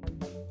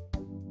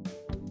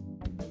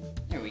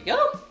 There we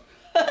go.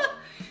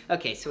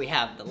 Okay, so we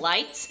have the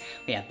lights,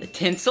 we have the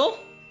tinsel,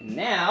 and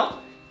now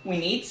we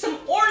need some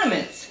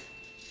ornaments.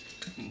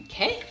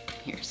 Okay,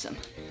 here's some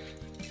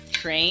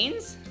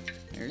trains.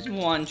 There's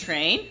one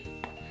train.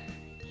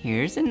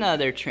 Here's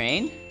another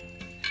train.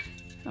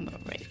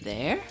 About right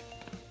there.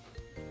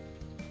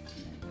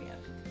 And then we have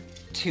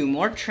 2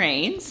 more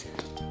trains.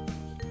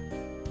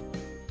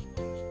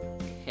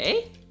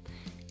 Okay,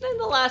 then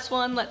the last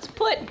one, let's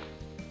put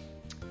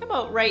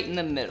about right in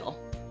the middle.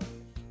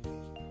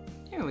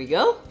 There we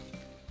go.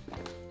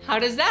 How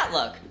does that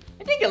look?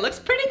 I think it looks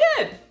pretty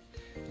good.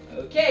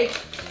 Okay,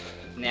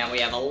 now we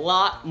have a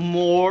lot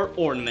more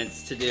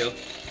ornaments to do.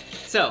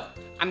 So,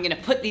 I'm gonna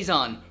put these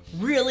on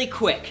really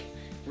quick.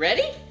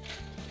 Ready?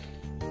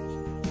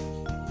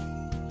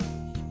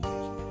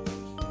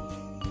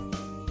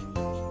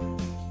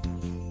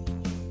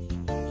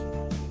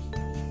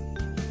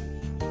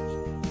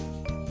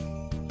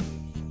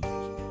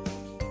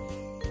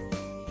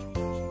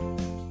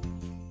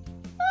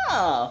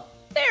 Oh,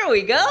 there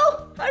we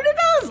go. How do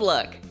those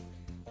look?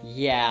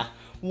 Yeah,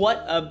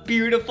 what a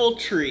beautiful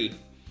tree.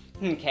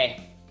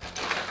 Okay.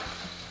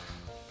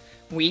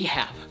 We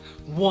have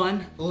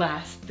one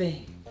last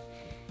thing.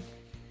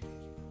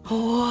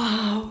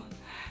 Wow,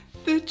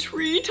 the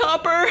tree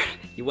topper.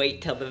 You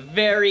wait till the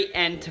very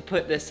end to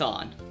put this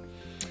on.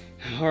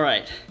 All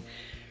right,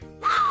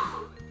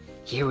 whew.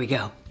 Here we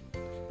go.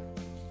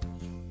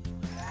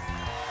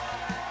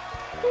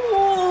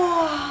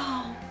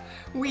 Wow,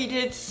 we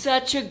did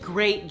such a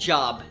great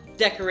job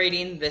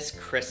decorating this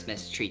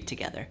Christmas tree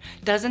together.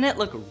 Doesn't it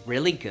look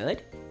really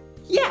good?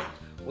 Yeah,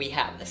 we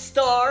have the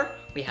star,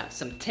 we have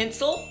some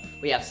tinsel,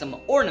 we have some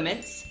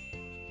ornaments.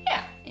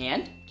 Yeah,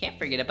 and can't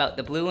forget about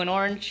the blue and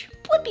orange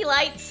Blippi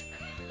lights.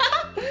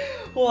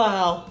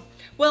 Wow.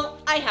 Well,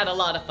 I had a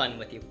lot of fun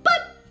with you,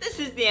 but this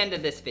is the end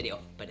of this video.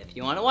 But if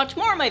you want to watch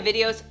more of my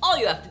videos, all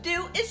you have to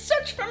do is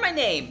search for my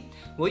name.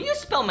 Will you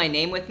spell my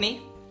name with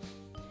me?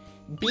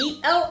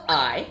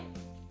 B-L-I-P-P-I.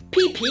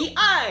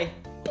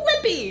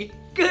 Blippi.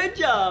 Good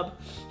job.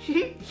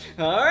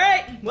 All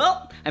right,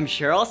 well, I'm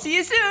sure I'll see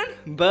you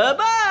soon.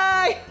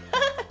 Bye-bye.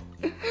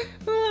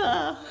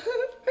 Yeah.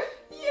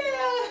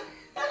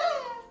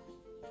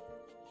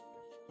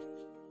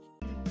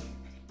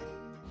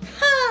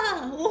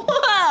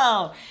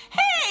 Wow!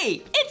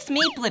 Hey, it's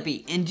me,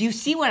 Blippi, and do you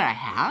see what I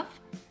have?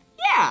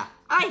 Yeah,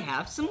 I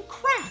have some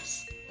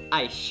crafts.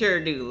 I sure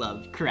do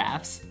love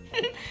crafts.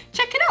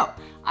 Check it out.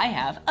 I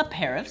have a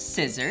pair of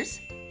scissors.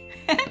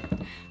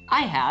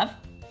 I have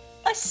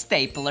a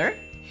stapler.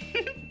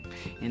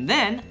 And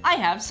then I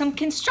have some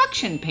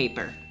construction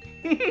paper.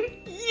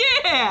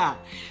 Yeah!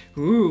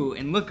 Ooh,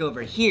 and look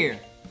over here.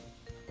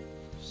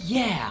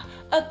 Yeah,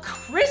 a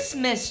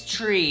Christmas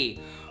tree.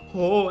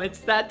 Oh,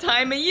 it's that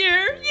time of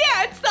year.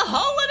 Yeah, it's the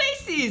holiday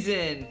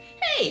season.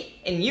 Hey,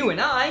 and you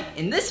and I,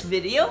 in this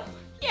video,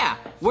 yeah,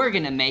 we're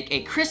gonna make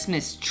a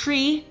Christmas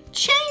tree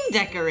chain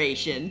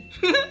decoration.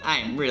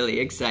 I'm really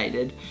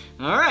excited.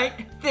 All right,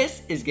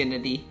 this is gonna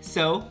be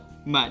so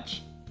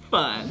much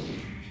fun.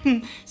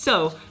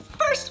 So,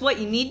 first what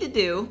you need to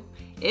do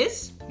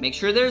is make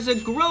sure there's a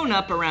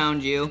grown-up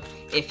around you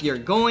if you're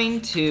going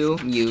to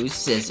use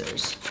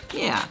scissors.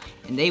 Yeah,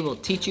 and they will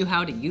teach you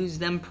how to use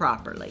them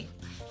properly.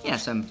 Yeah,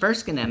 so I'm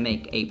first gonna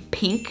make a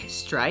pink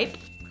stripe.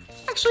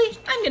 Actually,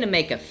 I'm gonna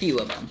make a few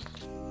of them.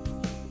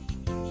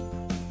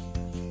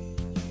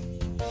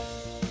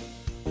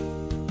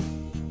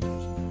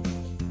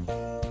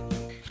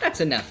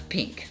 That's enough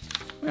pink.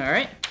 All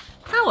right,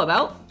 how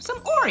about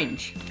some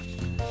orange?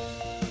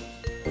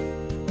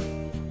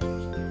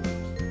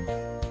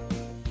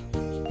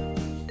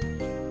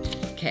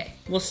 Okay,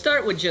 we'll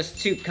start with just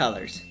 2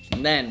 colors,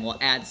 and then we'll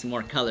add some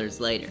more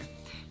colors later.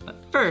 But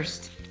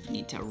first, you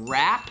need to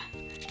wrap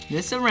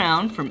this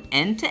around from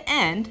end to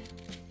end.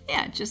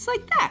 Yeah, just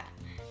like that.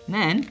 And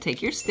then take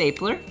your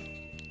stapler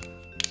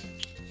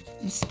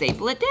and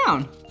staple it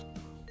down.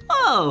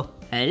 Oh,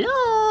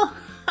 hello.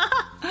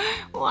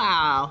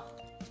 Wow,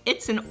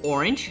 it's an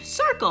orange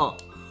circle.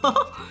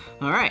 All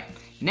right,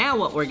 now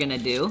what we're gonna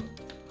do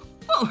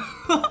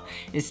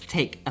is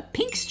take a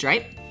pink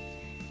stripe,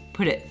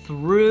 put it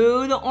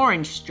through the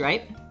orange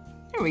stripe.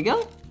 There we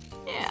go.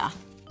 Yeah,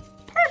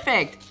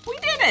 perfect. We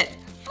did it.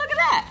 Look at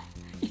that.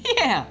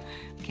 Yeah.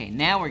 Okay,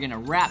 now we're gonna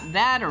wrap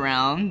that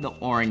around the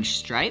orange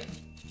stripe.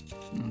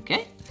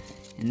 Okay,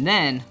 and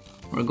then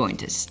we're going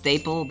to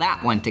staple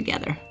that one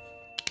together.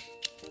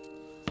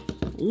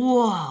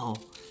 Whoa,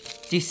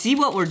 do you see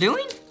what we're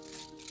doing?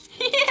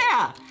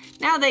 Yeah,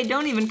 now they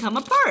don't even come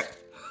apart.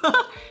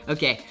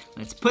 Okay,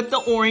 let's put the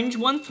orange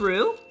one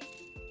through.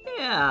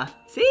 Yeah,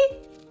 see?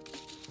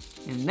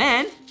 And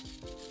then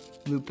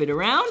loop it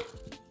around,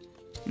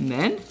 and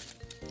then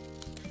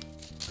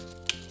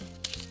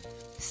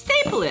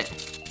staple it.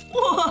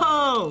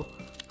 Whoa!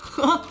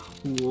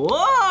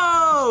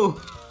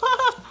 Whoa!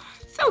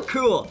 So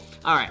cool.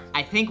 All right,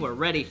 I think we're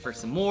ready for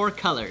some more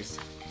colors.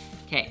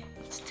 Okay,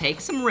 let's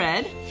take some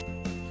red.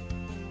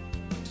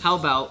 How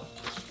about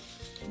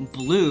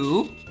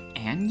blue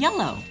and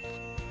yellow?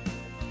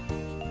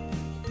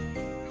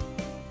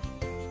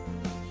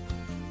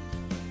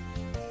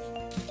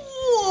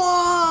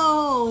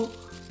 Whoa!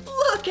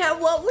 Look at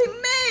what we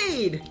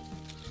made!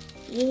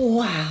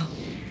 Wow,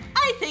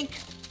 I think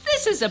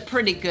this is a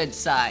pretty good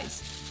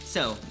size.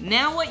 So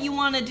now what you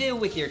want to do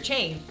with your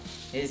chain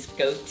is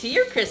go to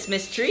your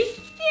Christmas tree.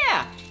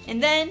 Yeah,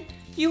 and then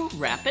you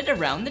wrap it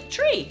around the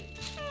tree.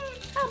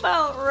 How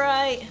about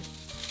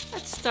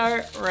let's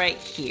start right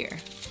here.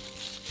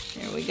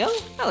 There we go.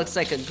 That looks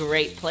like a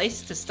great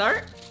place to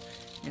start.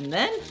 And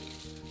then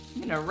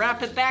I'm gonna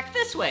wrap it back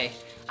this way.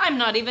 I'm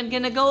not even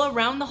gonna go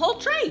around the whole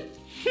tree.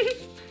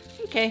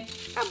 Okay,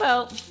 how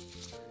about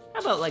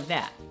like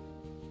that?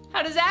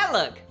 How does that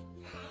look?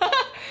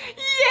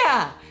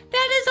 Yeah,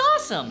 that is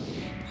awesome.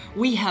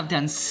 We have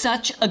done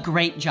such a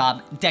great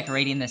job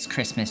decorating this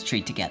Christmas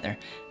tree together.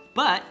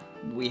 But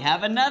we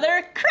have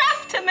another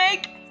craft to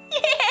make.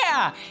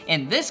 Yeah,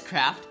 and this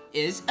craft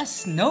is a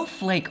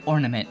snowflake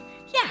ornament.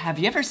 Yeah, have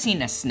you ever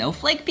seen a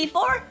snowflake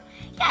before?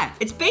 Yeah,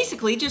 it's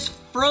basically just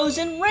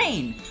frozen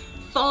rain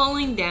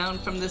falling down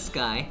from the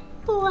sky.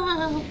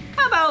 Wow.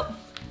 How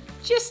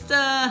just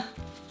a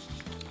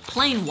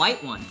plain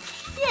white one.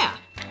 Yeah,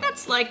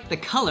 that's like the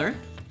color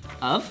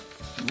of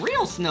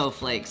real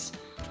snowflakes.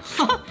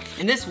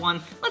 And this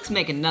one, let's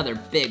make another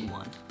big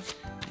one.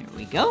 There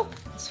we go.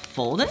 Let's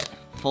fold it,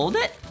 and fold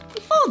it.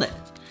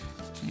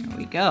 There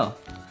we go.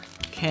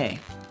 Okay,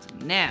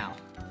 so now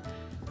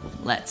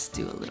let's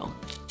do a little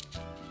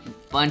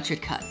bunch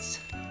of cuts.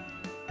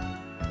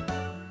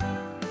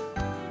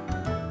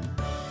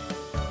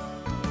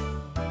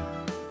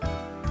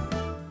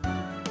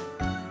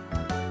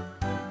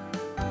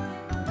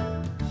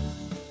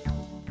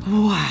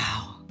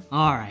 Wow,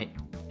 all right,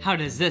 how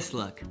does this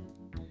look?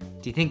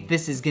 Do you think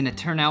this is gonna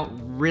turn out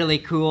really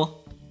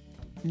cool?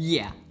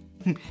 Yeah.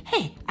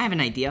 Hey, I have an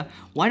idea.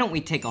 Why don't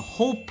we take a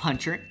hole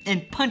puncher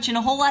and punch in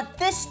a hole at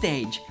this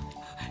stage?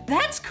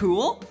 That's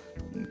cool.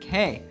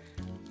 Okay.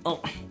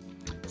 Oh,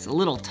 it's a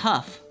little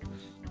tough.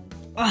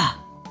 Ugh.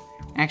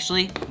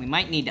 Actually, we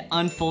might need to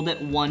unfold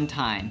it one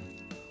time.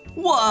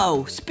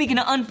 Whoa, speaking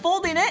of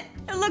unfolding it,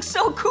 it looks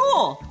so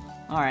cool.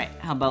 All right,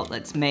 how about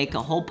let's make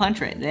a hole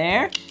punch right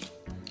there.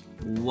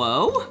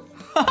 Whoa.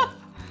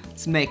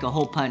 Let's make a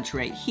hole punch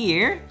right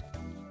here.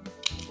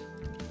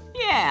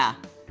 Yeah,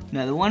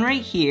 another one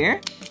right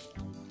here.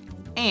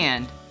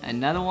 And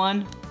another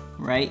one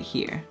right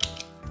here.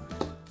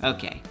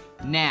 Okay,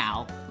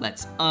 now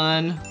let's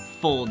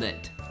unfold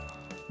it.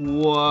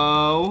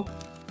 Whoa,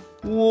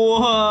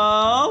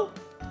 whoa,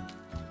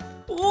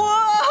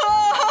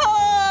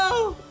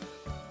 whoa!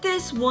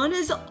 This one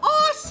is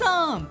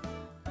awesome!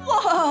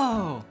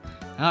 Whoa!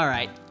 All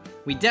right,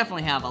 we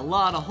definitely have a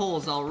lot of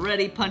holes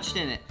already punched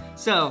in it.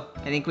 So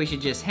I think we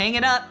should just hang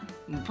it up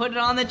and put it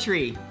on the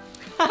tree.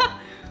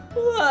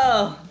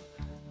 Whoa.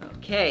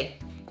 Okay,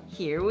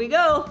 here we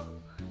go.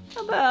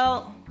 How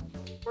about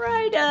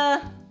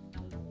right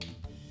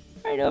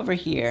over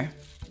here?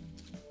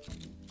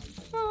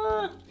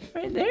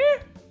 Right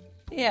there?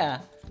 Yeah,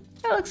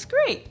 that looks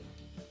great.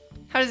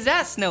 How does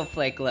that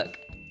snowflake look?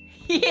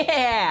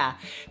 Yeah,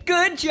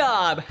 good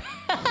job.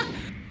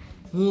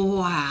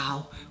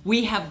 Wow,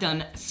 we have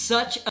done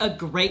such a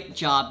great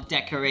job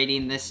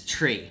decorating this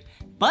tree.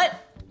 But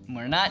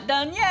we're not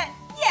done yet.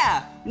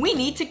 Yeah, we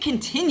need to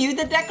continue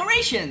the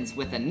decorations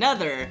with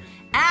another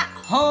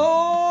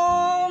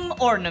at-home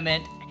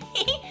ornament.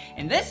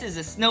 And this is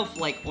a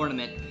snowflake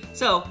ornament.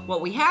 So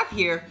what we have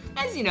here,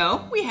 as you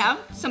know, we have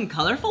some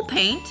colorful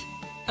paint,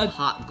 a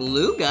hot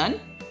glue gun,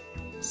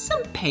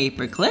 some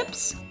paper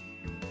clips,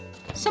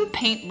 some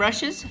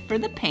paintbrushes for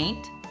the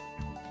paint,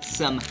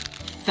 some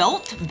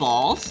felt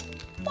balls.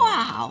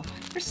 Wow,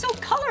 they're so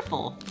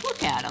colorful.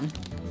 Look at them.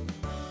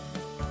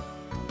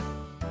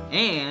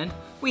 And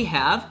we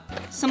have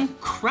some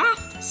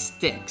craft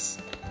sticks.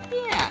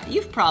 Yeah,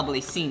 you've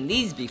probably seen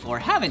these before,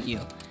 haven't you?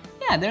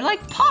 Yeah, they're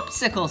like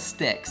popsicle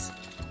sticks.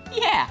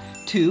 Yeah,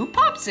 2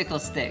 popsicle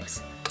sticks.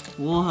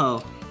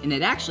 Whoa, and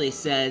it actually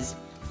says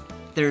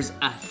there's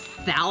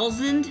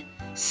 1,000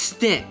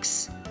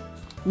 sticks.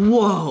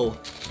 Whoa,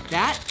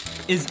 that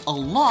is a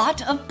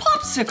lot of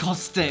popsicle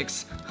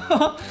sticks.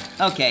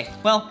 Okay,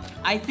 well,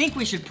 I think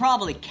we should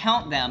probably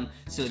count them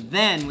so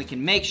then we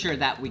can make sure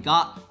that we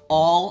got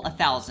all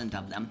 1,000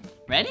 of them.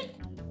 Ready?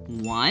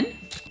 1,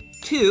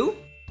 2,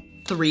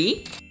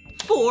 3,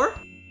 4,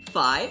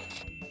 5,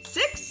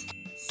 6,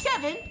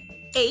 7,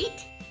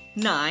 8,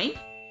 9,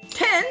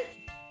 10,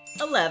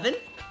 11,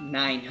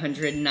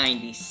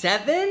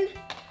 997,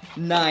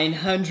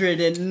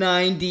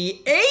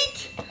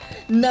 998,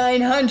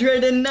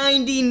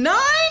 999.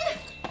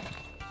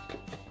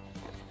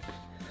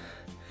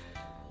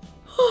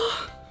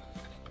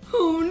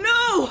 Oh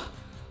no!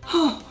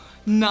 Oh,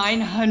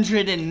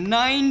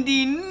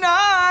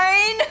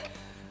 999!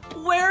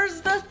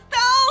 Where's the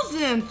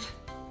 1,000th?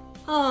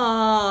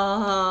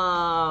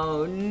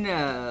 Oh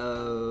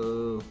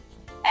no.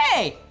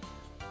 Hey!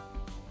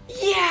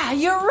 Yeah,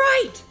 you're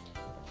right!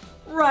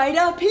 Right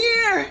up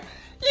here!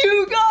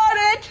 You got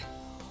it!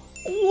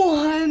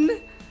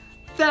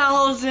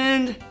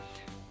 1,000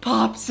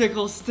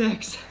 popsicle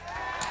sticks.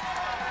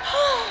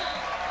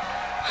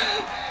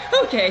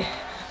 Okay,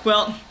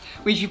 well,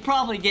 we should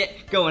probably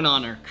get going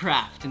on our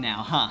craft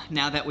now, huh?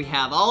 Now that we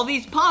have all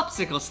these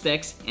popsicle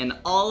sticks and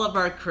all of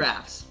our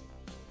crafts.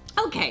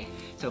 Okay,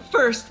 so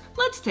first,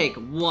 let's take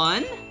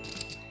 1,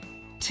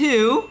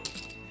 2,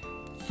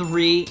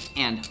 3,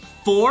 and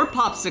 4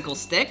 popsicle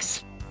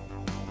sticks.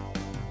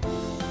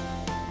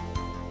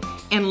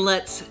 And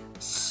let's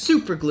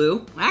super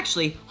glue,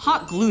 actually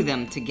hot glue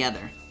them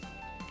together.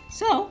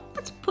 So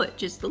let's put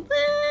just a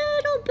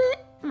little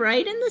bit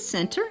right in the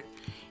center.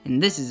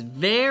 And this is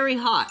very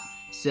hot,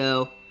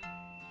 so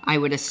I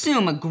would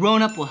assume a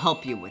grown-up will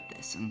help you with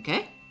this,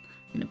 okay?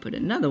 I'm gonna put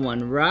another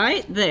one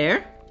right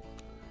there,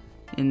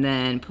 and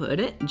then put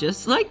it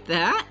just like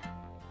that.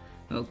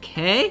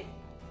 Okay,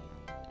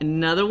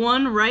 another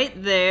one right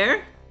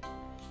there,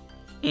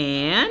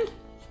 and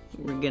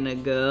we're gonna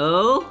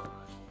go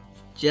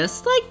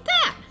just like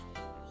that.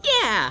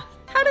 Yeah,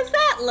 how does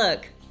that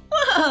look?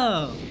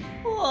 Whoa,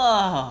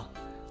 whoa,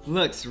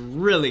 looks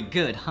really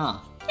good, huh?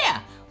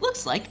 Yeah.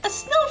 Looks like a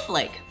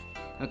snowflake.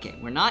 Okay,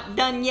 we're not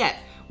done yet.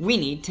 we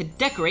need to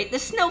decorate the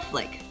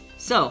snowflake.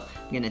 So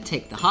I'm gonna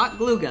take the hot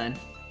glue gun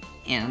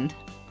and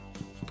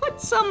put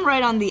some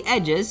right on the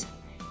edges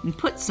and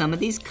put some of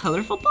these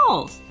colorful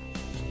balls.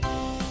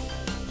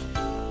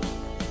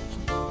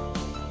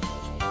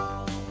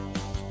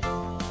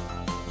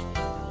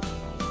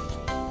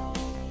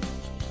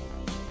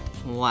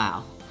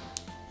 Wow,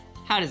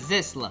 how does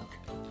this look?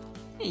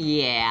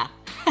 Yeah.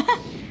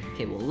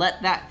 Okay, we'll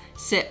let that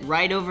sit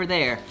right over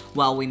there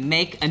while we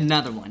make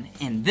another one.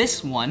 And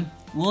this one,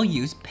 we'll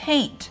use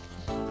paint.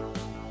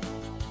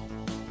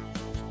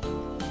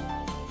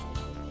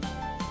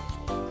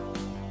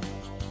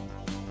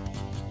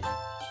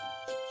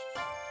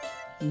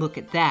 Look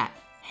at that.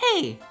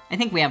 Hey, I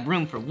think we have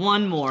room for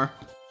one more.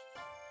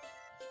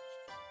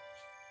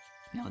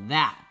 Now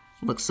that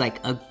looks like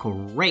a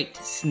great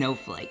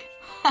snowflake.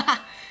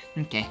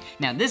 Okay,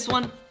 now this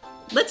one,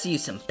 let's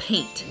use some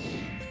paint.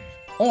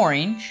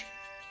 Orange,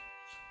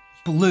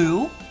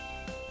 blue,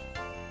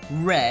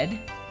 red,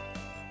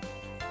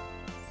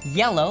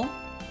 yellow,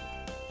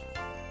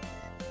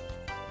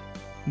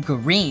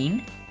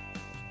 green.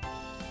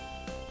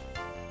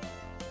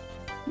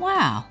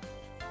 Wow,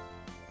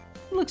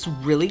 looks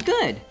really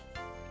good.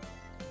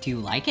 Do you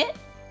like it?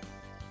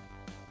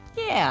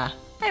 Yeah,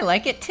 I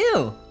like it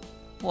too.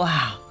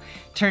 Wow,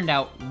 turned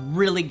out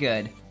really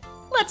good.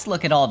 Let's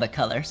look at all the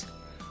colors.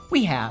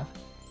 We have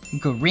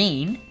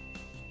green,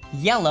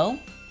 yellow,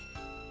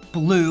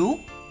 blue,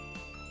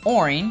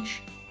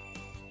 orange,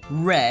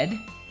 red,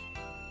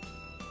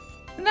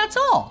 and that's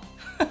all.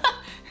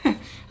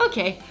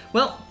 Okay,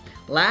 well,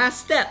 last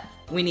step.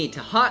 We need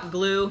to hot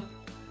glue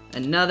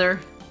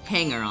another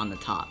hanger on the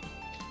top.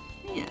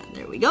 Yeah,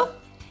 there we go.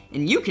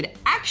 And you could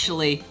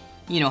actually,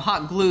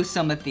 hot glue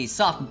some of these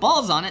soft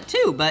balls on it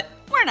too, but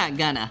we're not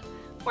gonna.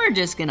 We're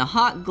just gonna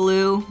hot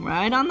glue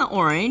right on the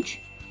orange,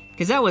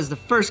 because that was the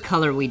first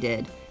color we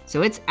did.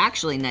 So it's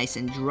actually nice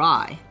and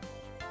dry.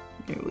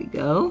 There we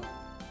go.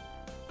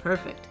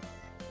 Perfect.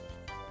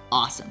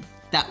 Awesome.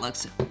 That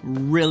looks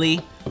really,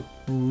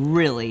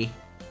 really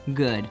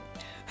good.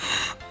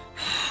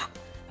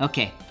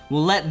 Okay,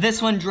 we'll let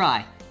this one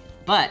dry.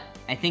 But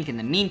I think in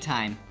the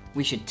meantime,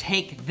 we should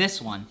take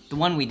this one, the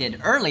one we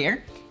did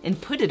earlier,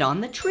 and put it on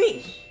the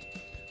tree.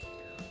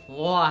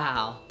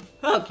 Wow.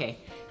 Okay,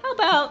 how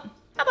about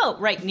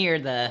right near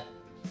the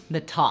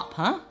top,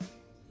 huh?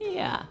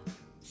 Yeah.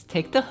 Let's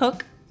take the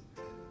hook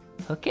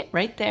it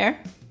right there.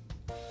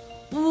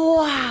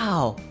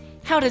 Wow!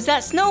 How does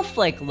that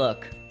snowflake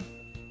look?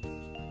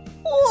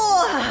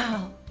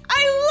 Wow!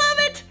 I love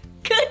it!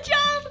 Good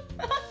job!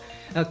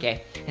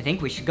 Okay, I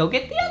think we should go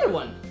get the other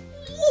one.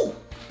 Woo.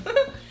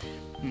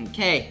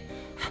 Okay.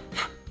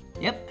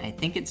 Yep, I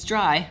think it's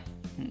dry.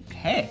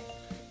 Okay,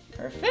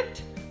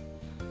 perfect.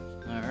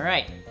 All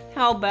right,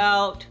 how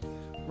about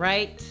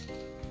right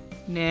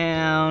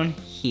down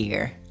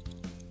here?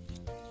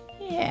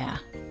 Yeah.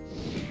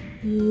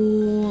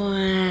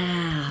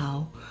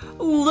 Wow.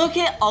 Look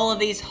at all of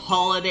these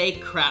holiday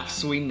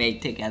crafts we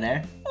made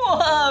together.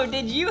 Whoa,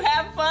 did you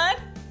have fun?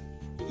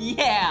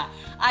 Yeah,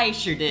 I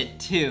sure did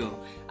too.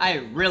 I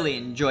really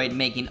enjoyed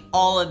making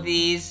all of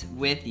these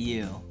with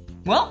you.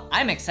 Well,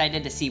 I'm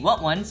excited to see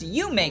what ones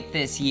you make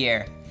this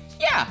year.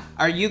 Yeah,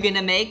 are you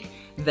gonna make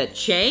the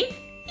chain?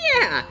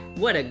 Yeah,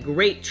 what a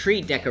great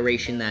tree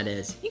decoration that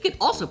is. You could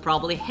also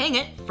probably hang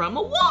it from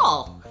a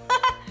wall.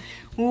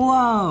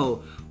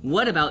 Whoa,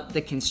 what about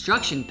the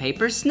construction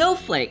paper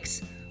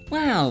snowflakes?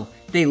 Wow,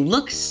 they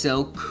look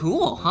so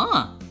cool,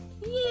 huh?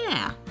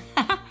 Yeah.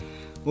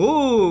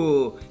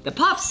 Ooh, the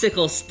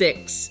popsicle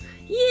sticks.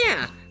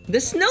 Yeah, the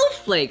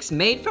snowflakes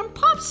made from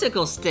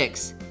popsicle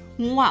sticks.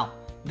 Wow,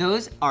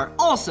 those are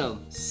also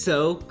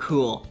so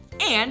cool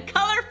and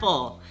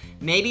colorful.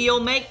 Maybe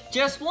you'll make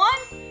just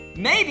one,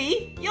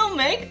 maybe you'll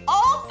make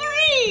all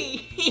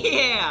three.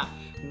 Yeah,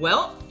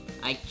 well,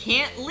 I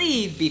can't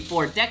leave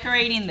before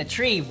decorating the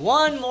tree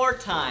one more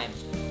time.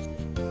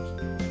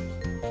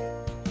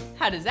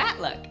 How does that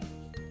look?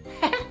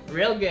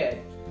 Real good.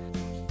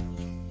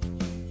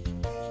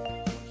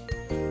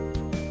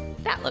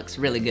 That looks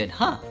really good,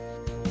 huh?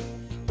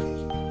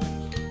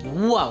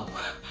 Whoa,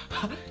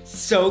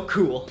 so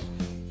cool.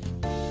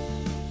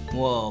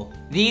 Whoa,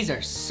 these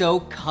are so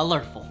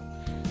colorful.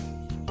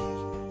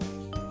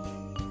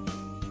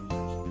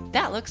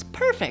 That looks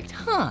perfect,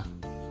 huh?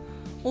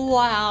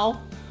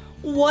 Wow,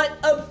 what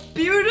a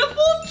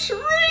beautiful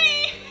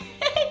tree!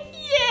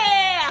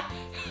 Yeah!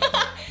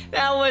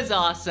 That was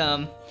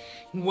awesome.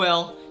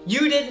 Well,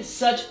 you did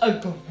such a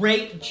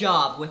great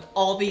job with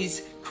all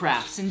these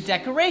crafts and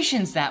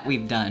decorations that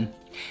we've done.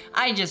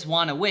 I just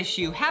want to wish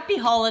you happy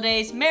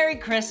holidays, Merry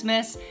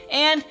Christmas,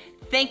 and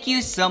thank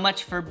you so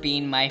much for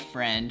being my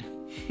friend.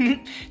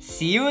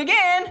 See you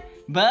again.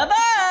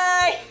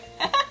 Bye-bye.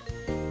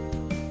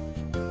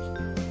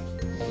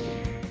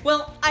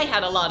 Well, I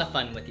had a lot of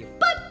fun with you,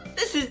 but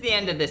this is the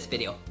end of this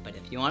video. But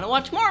if you want to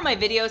watch more of my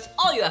videos,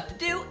 all you have to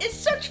do is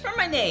search for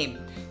my name.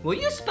 Will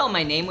you spell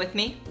my name with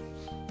me?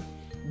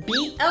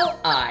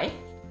 B-L-I-P-P-I.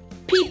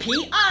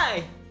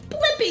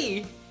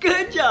 Blippi.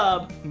 Good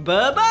job.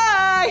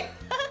 Bye-bye.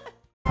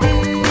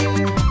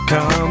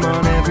 Come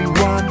on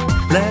everyone,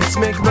 let's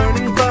make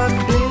learning fun.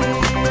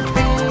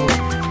 Blippi,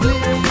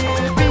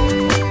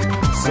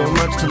 Blippi. So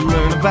much to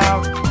learn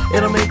about,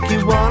 it'll make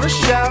you wanna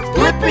shout.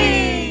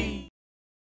 Blippi!